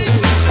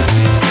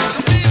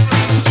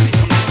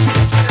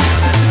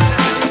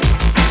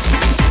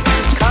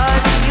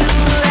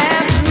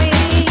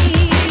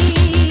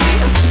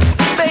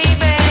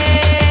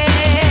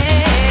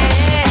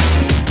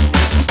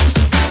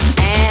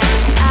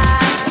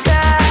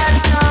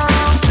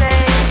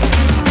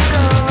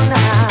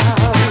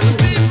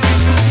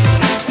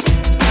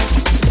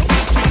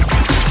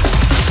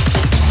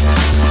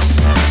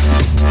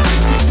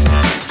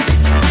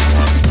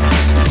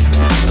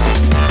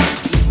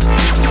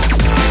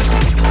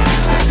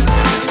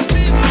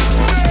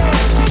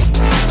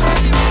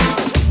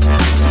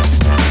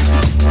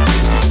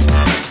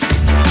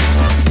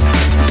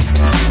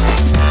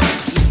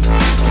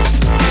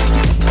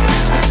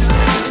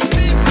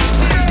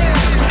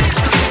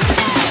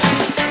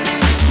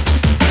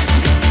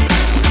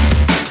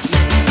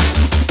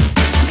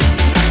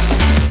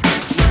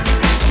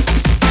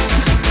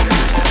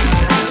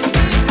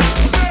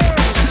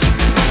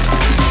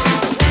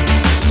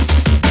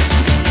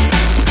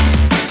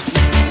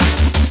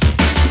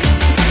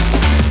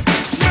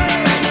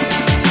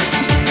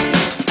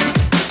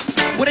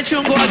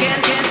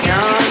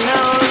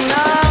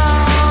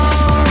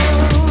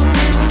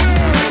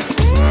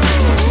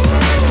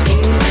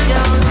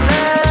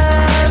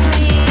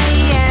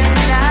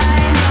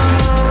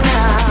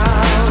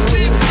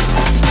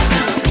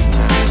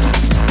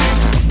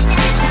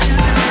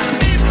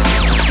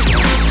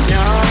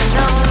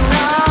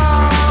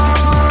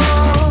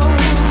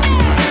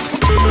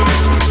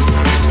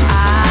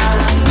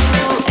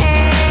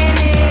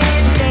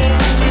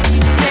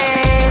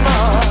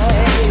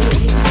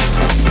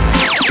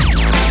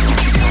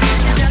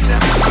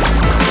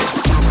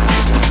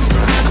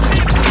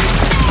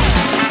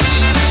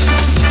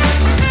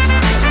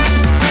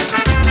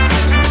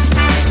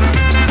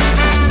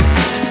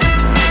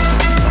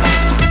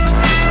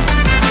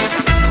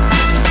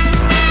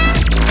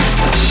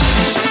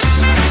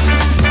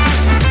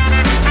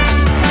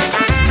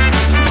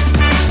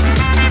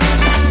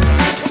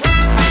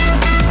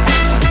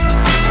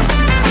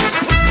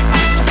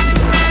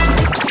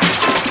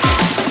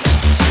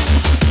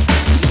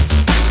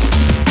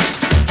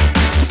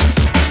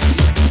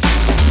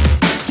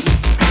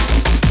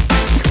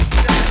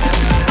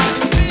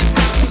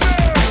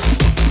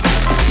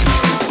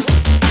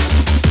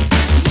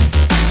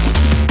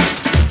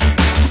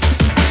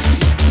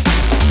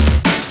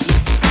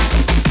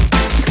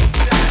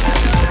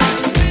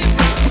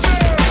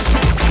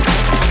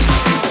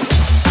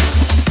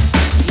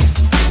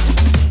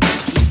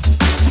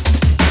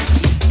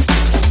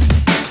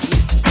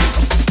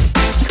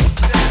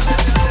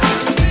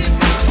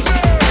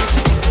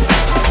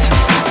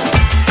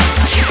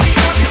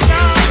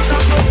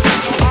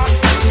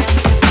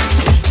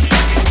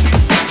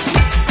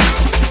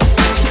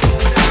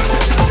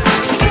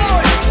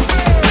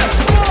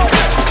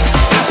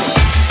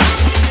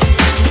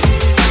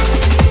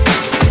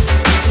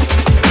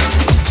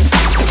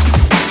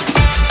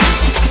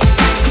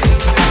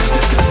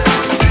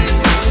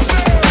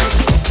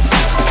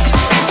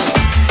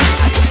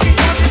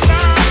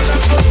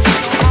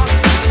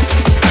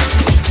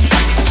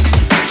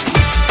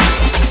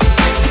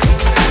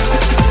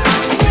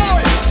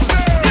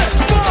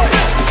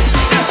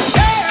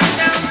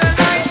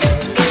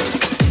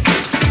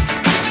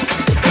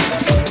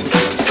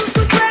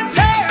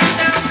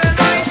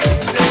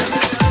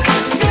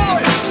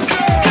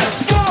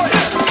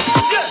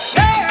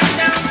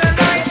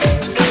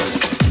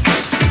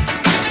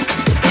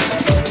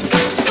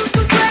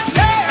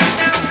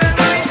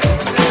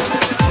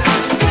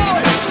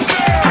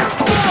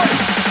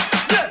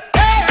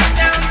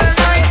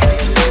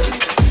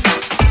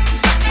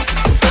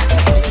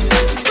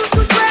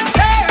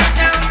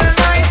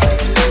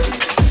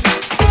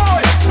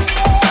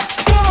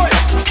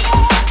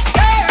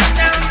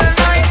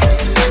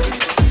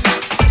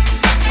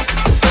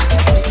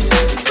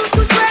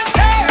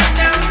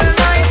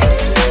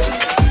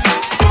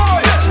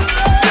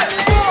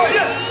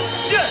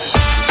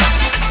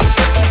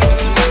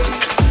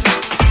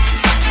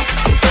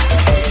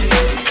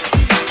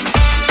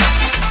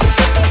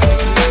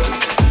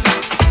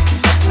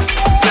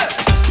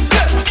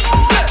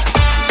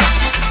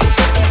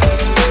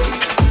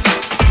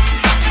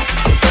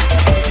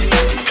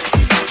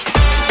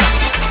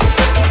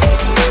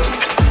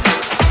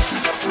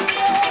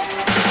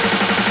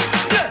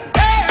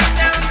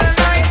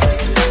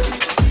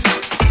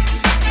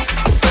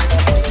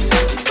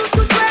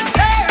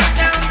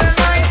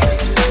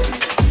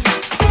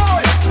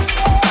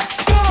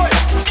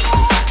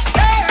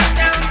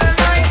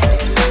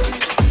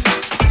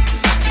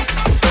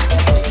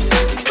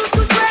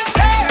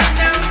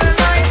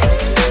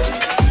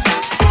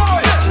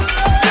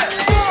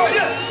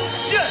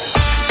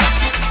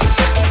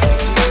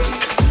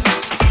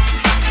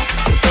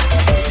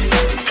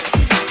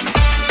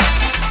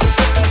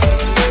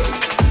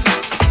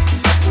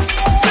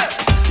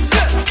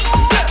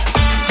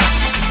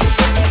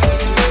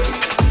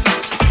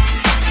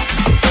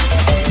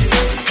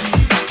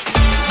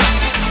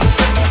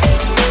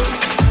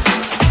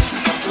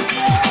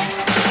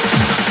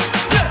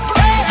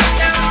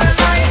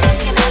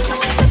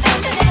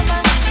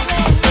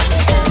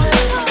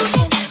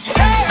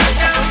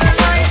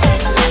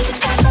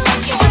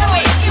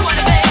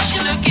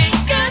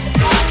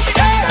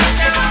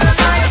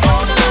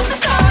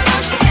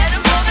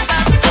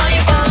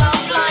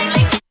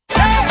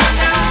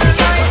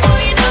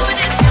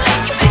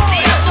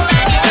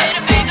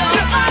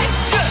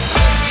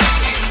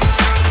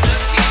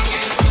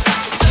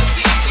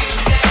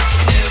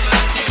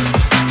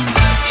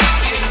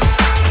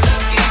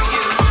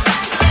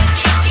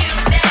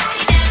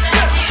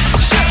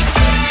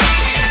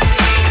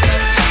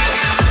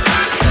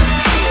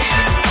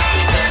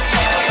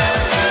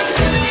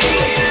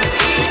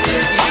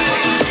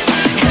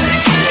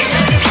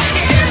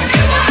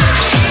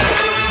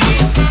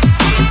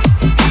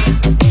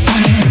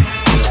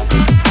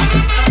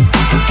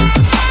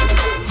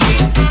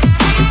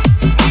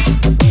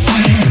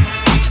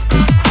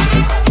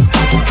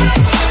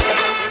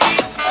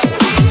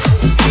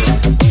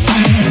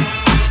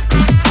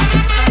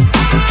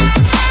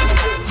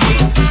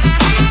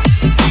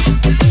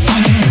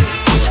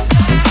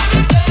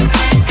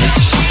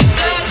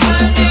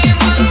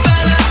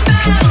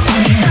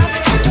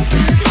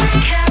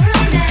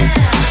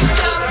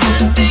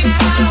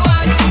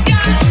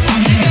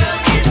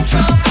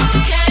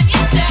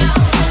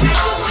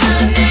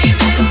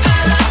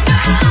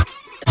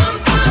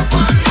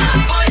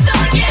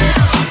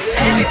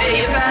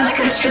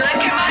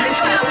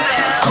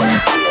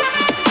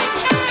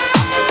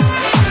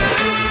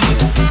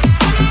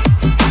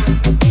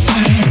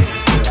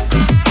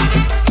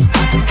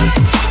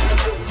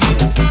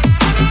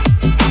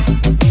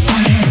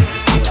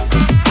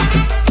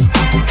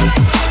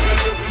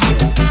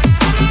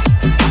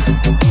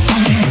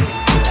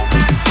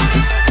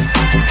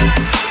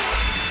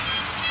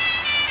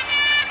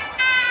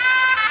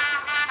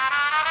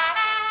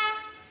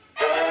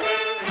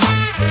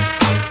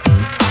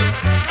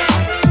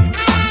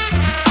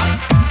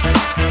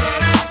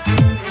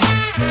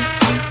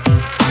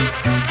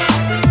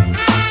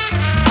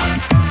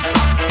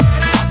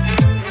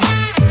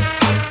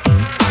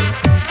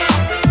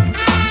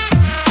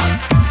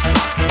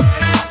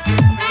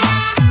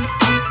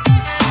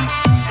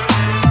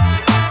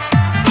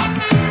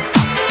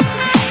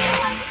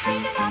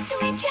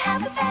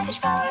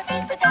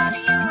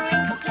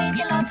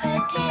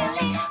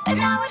 dearly. But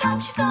now at home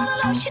she's all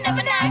alone. She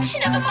never nags, she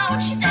never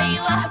moans. She say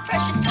you are her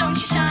precious stone.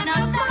 She shine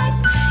out lights.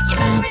 You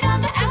married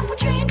under apple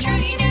tree and true.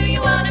 You knew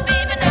you ought to be,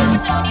 but now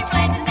it's only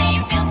plain to see.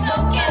 You feel so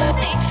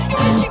guilty. You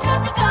wish you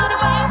could resign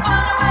away,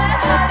 find a way,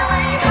 hide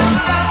away. You don't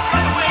know,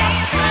 run away.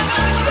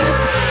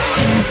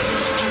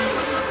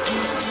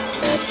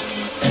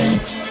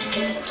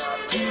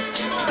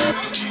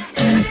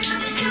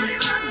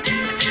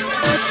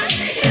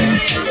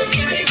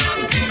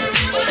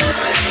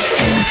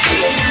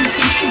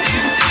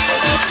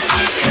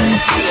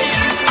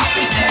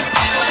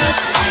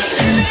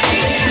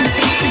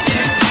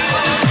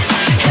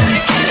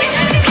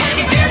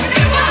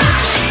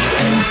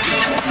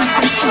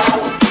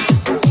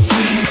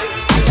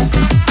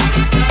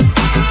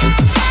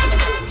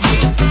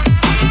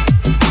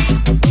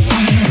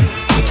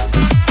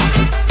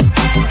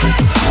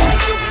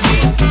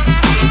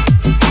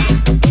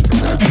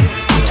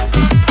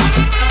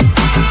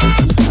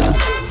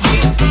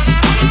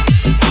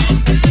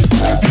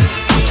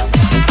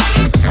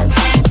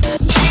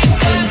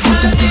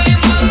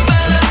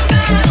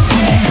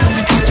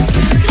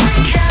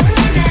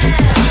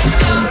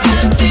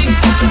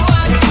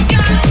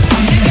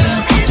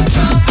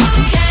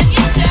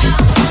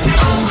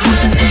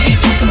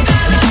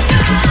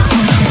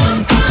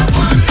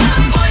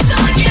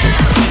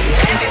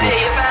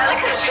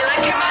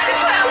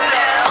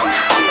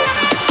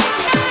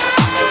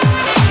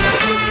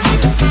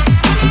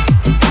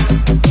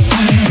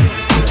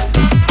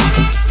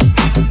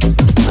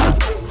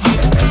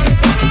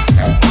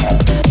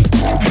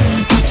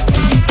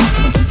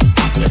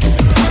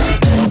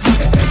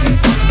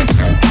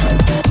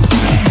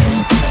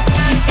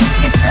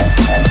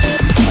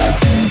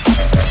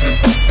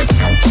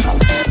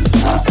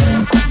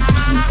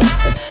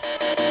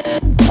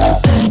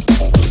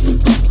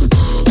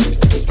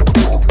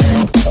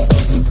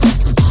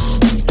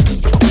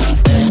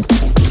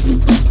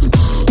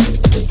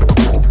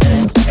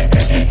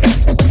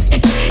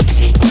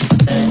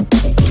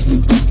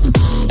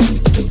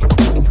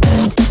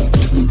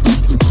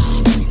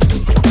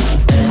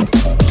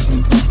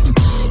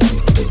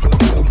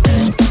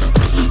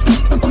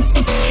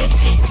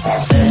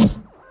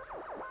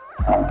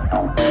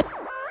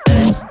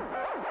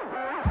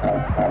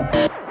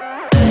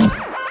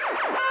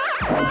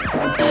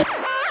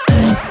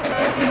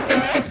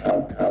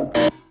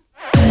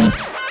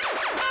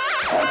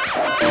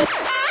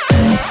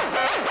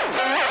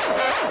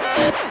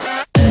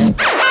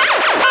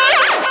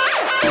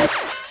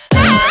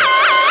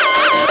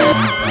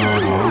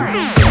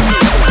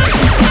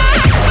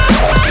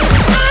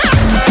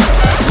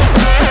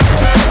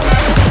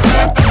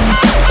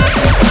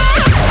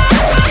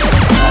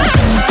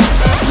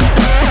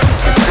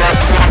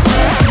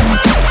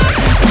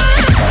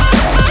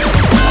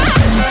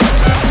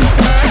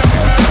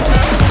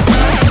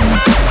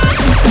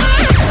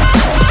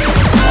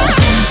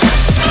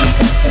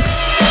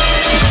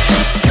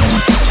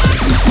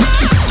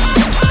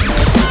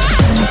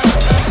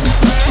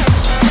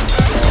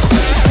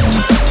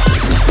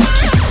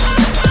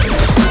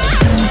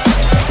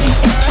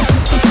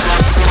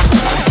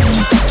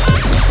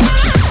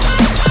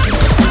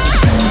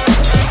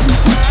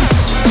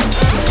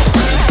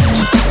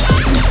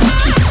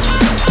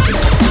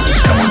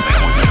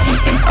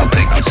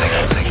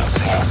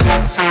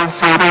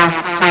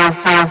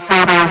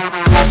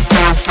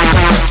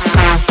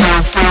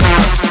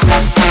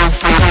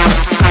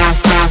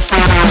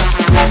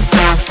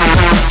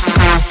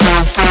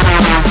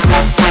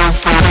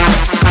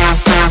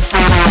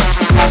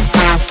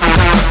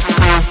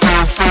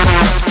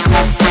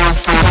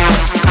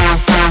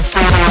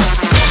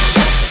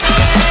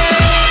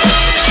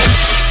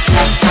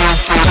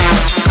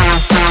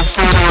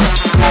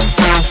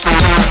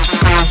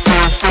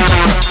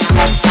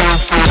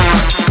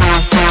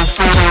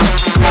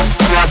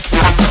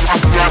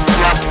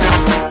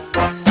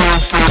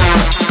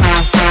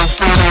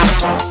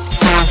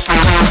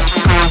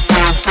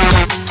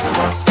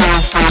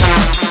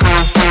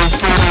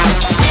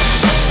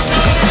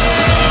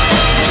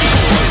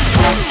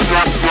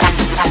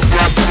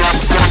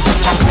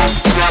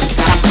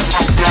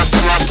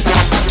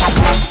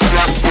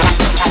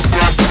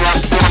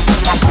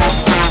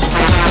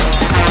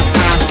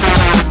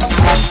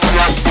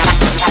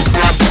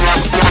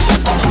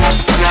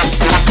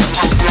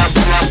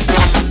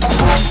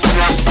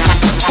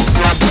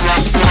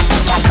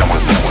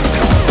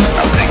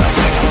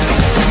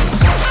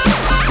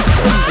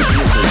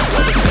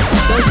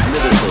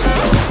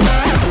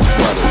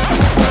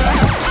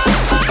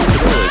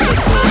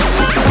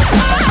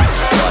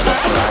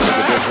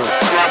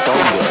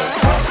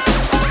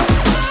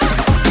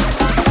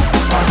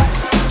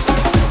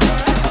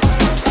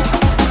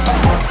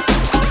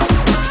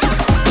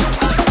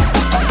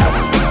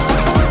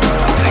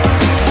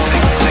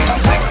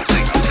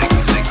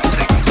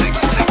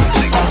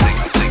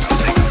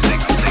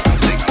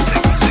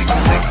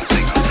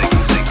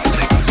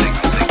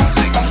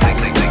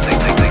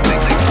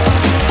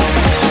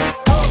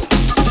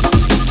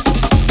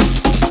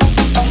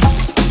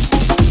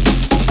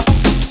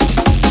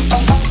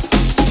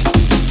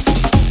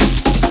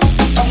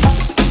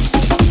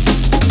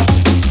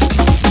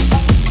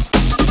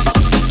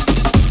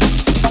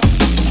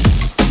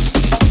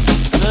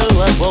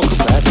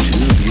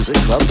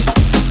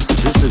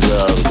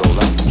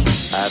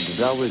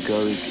 we're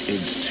going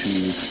into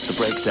the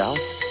breakdown.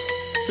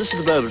 This is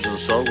the moment of the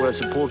song where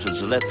it's important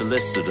to let the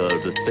listener know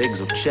that things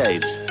have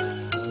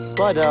changed.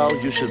 By now,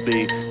 you should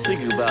be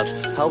thinking about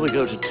how we're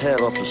going to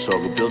tear off the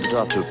song and build it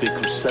up to a big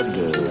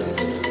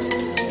crescendo.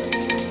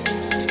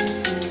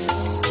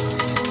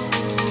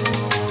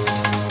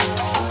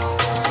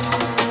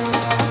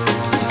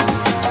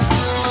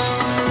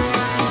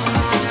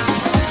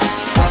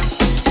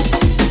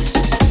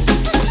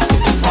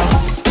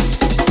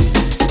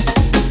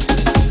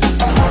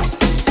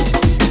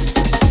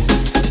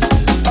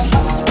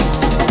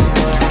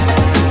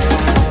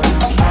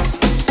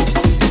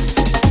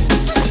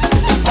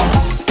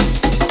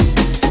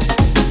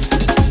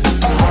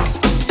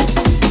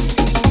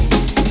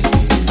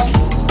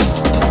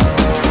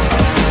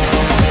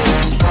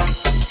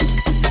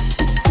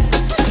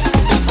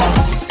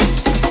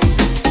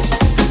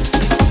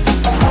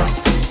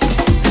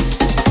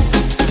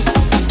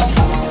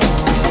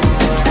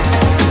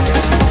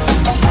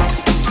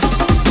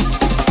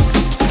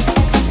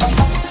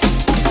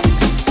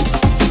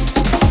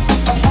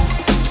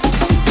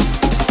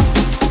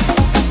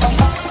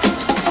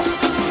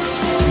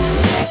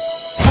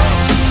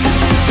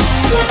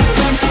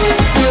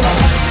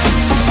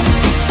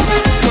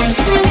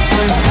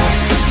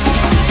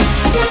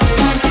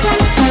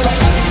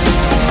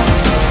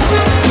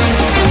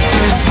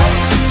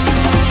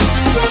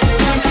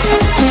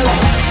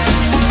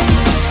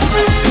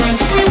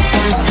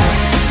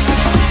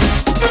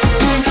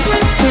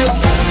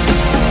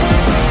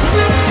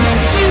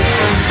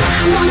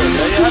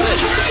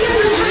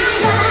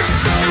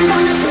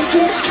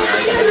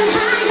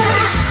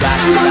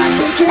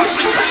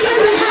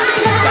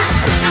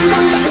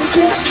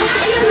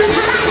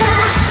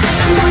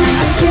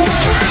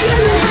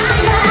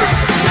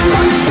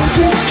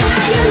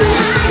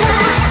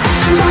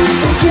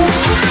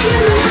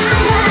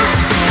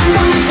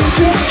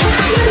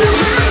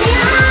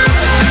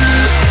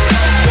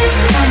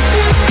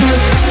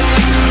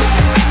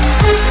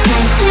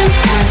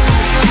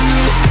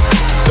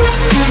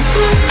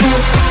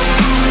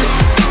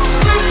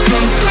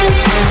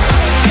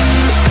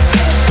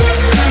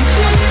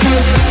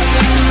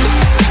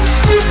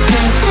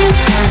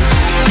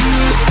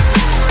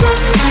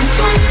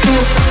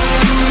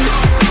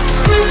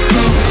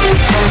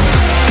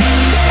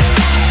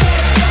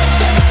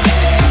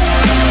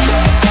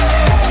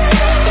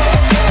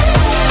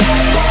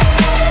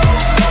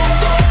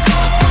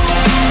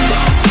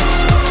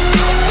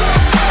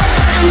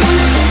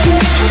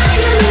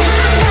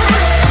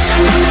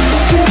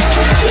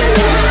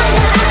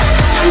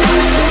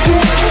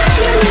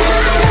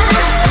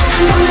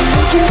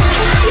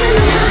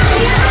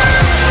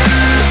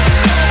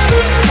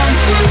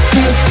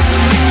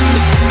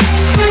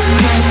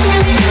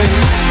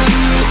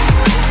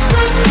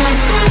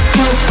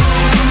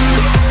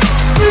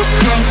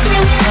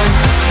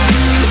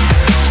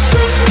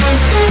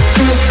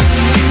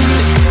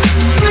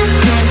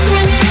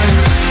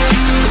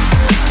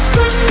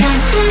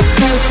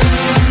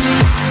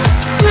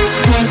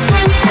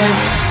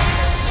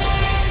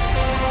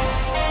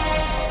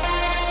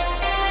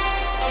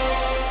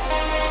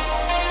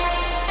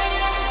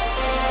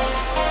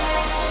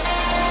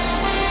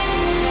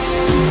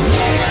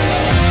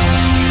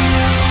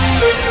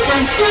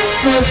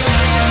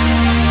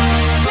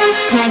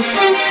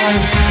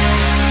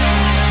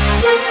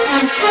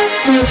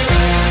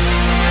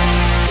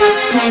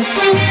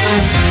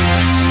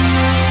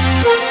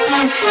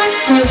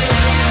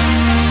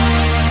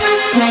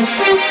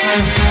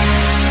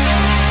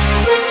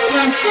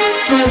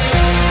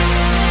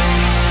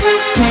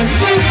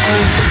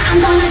 I'm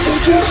gonna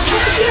take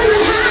you.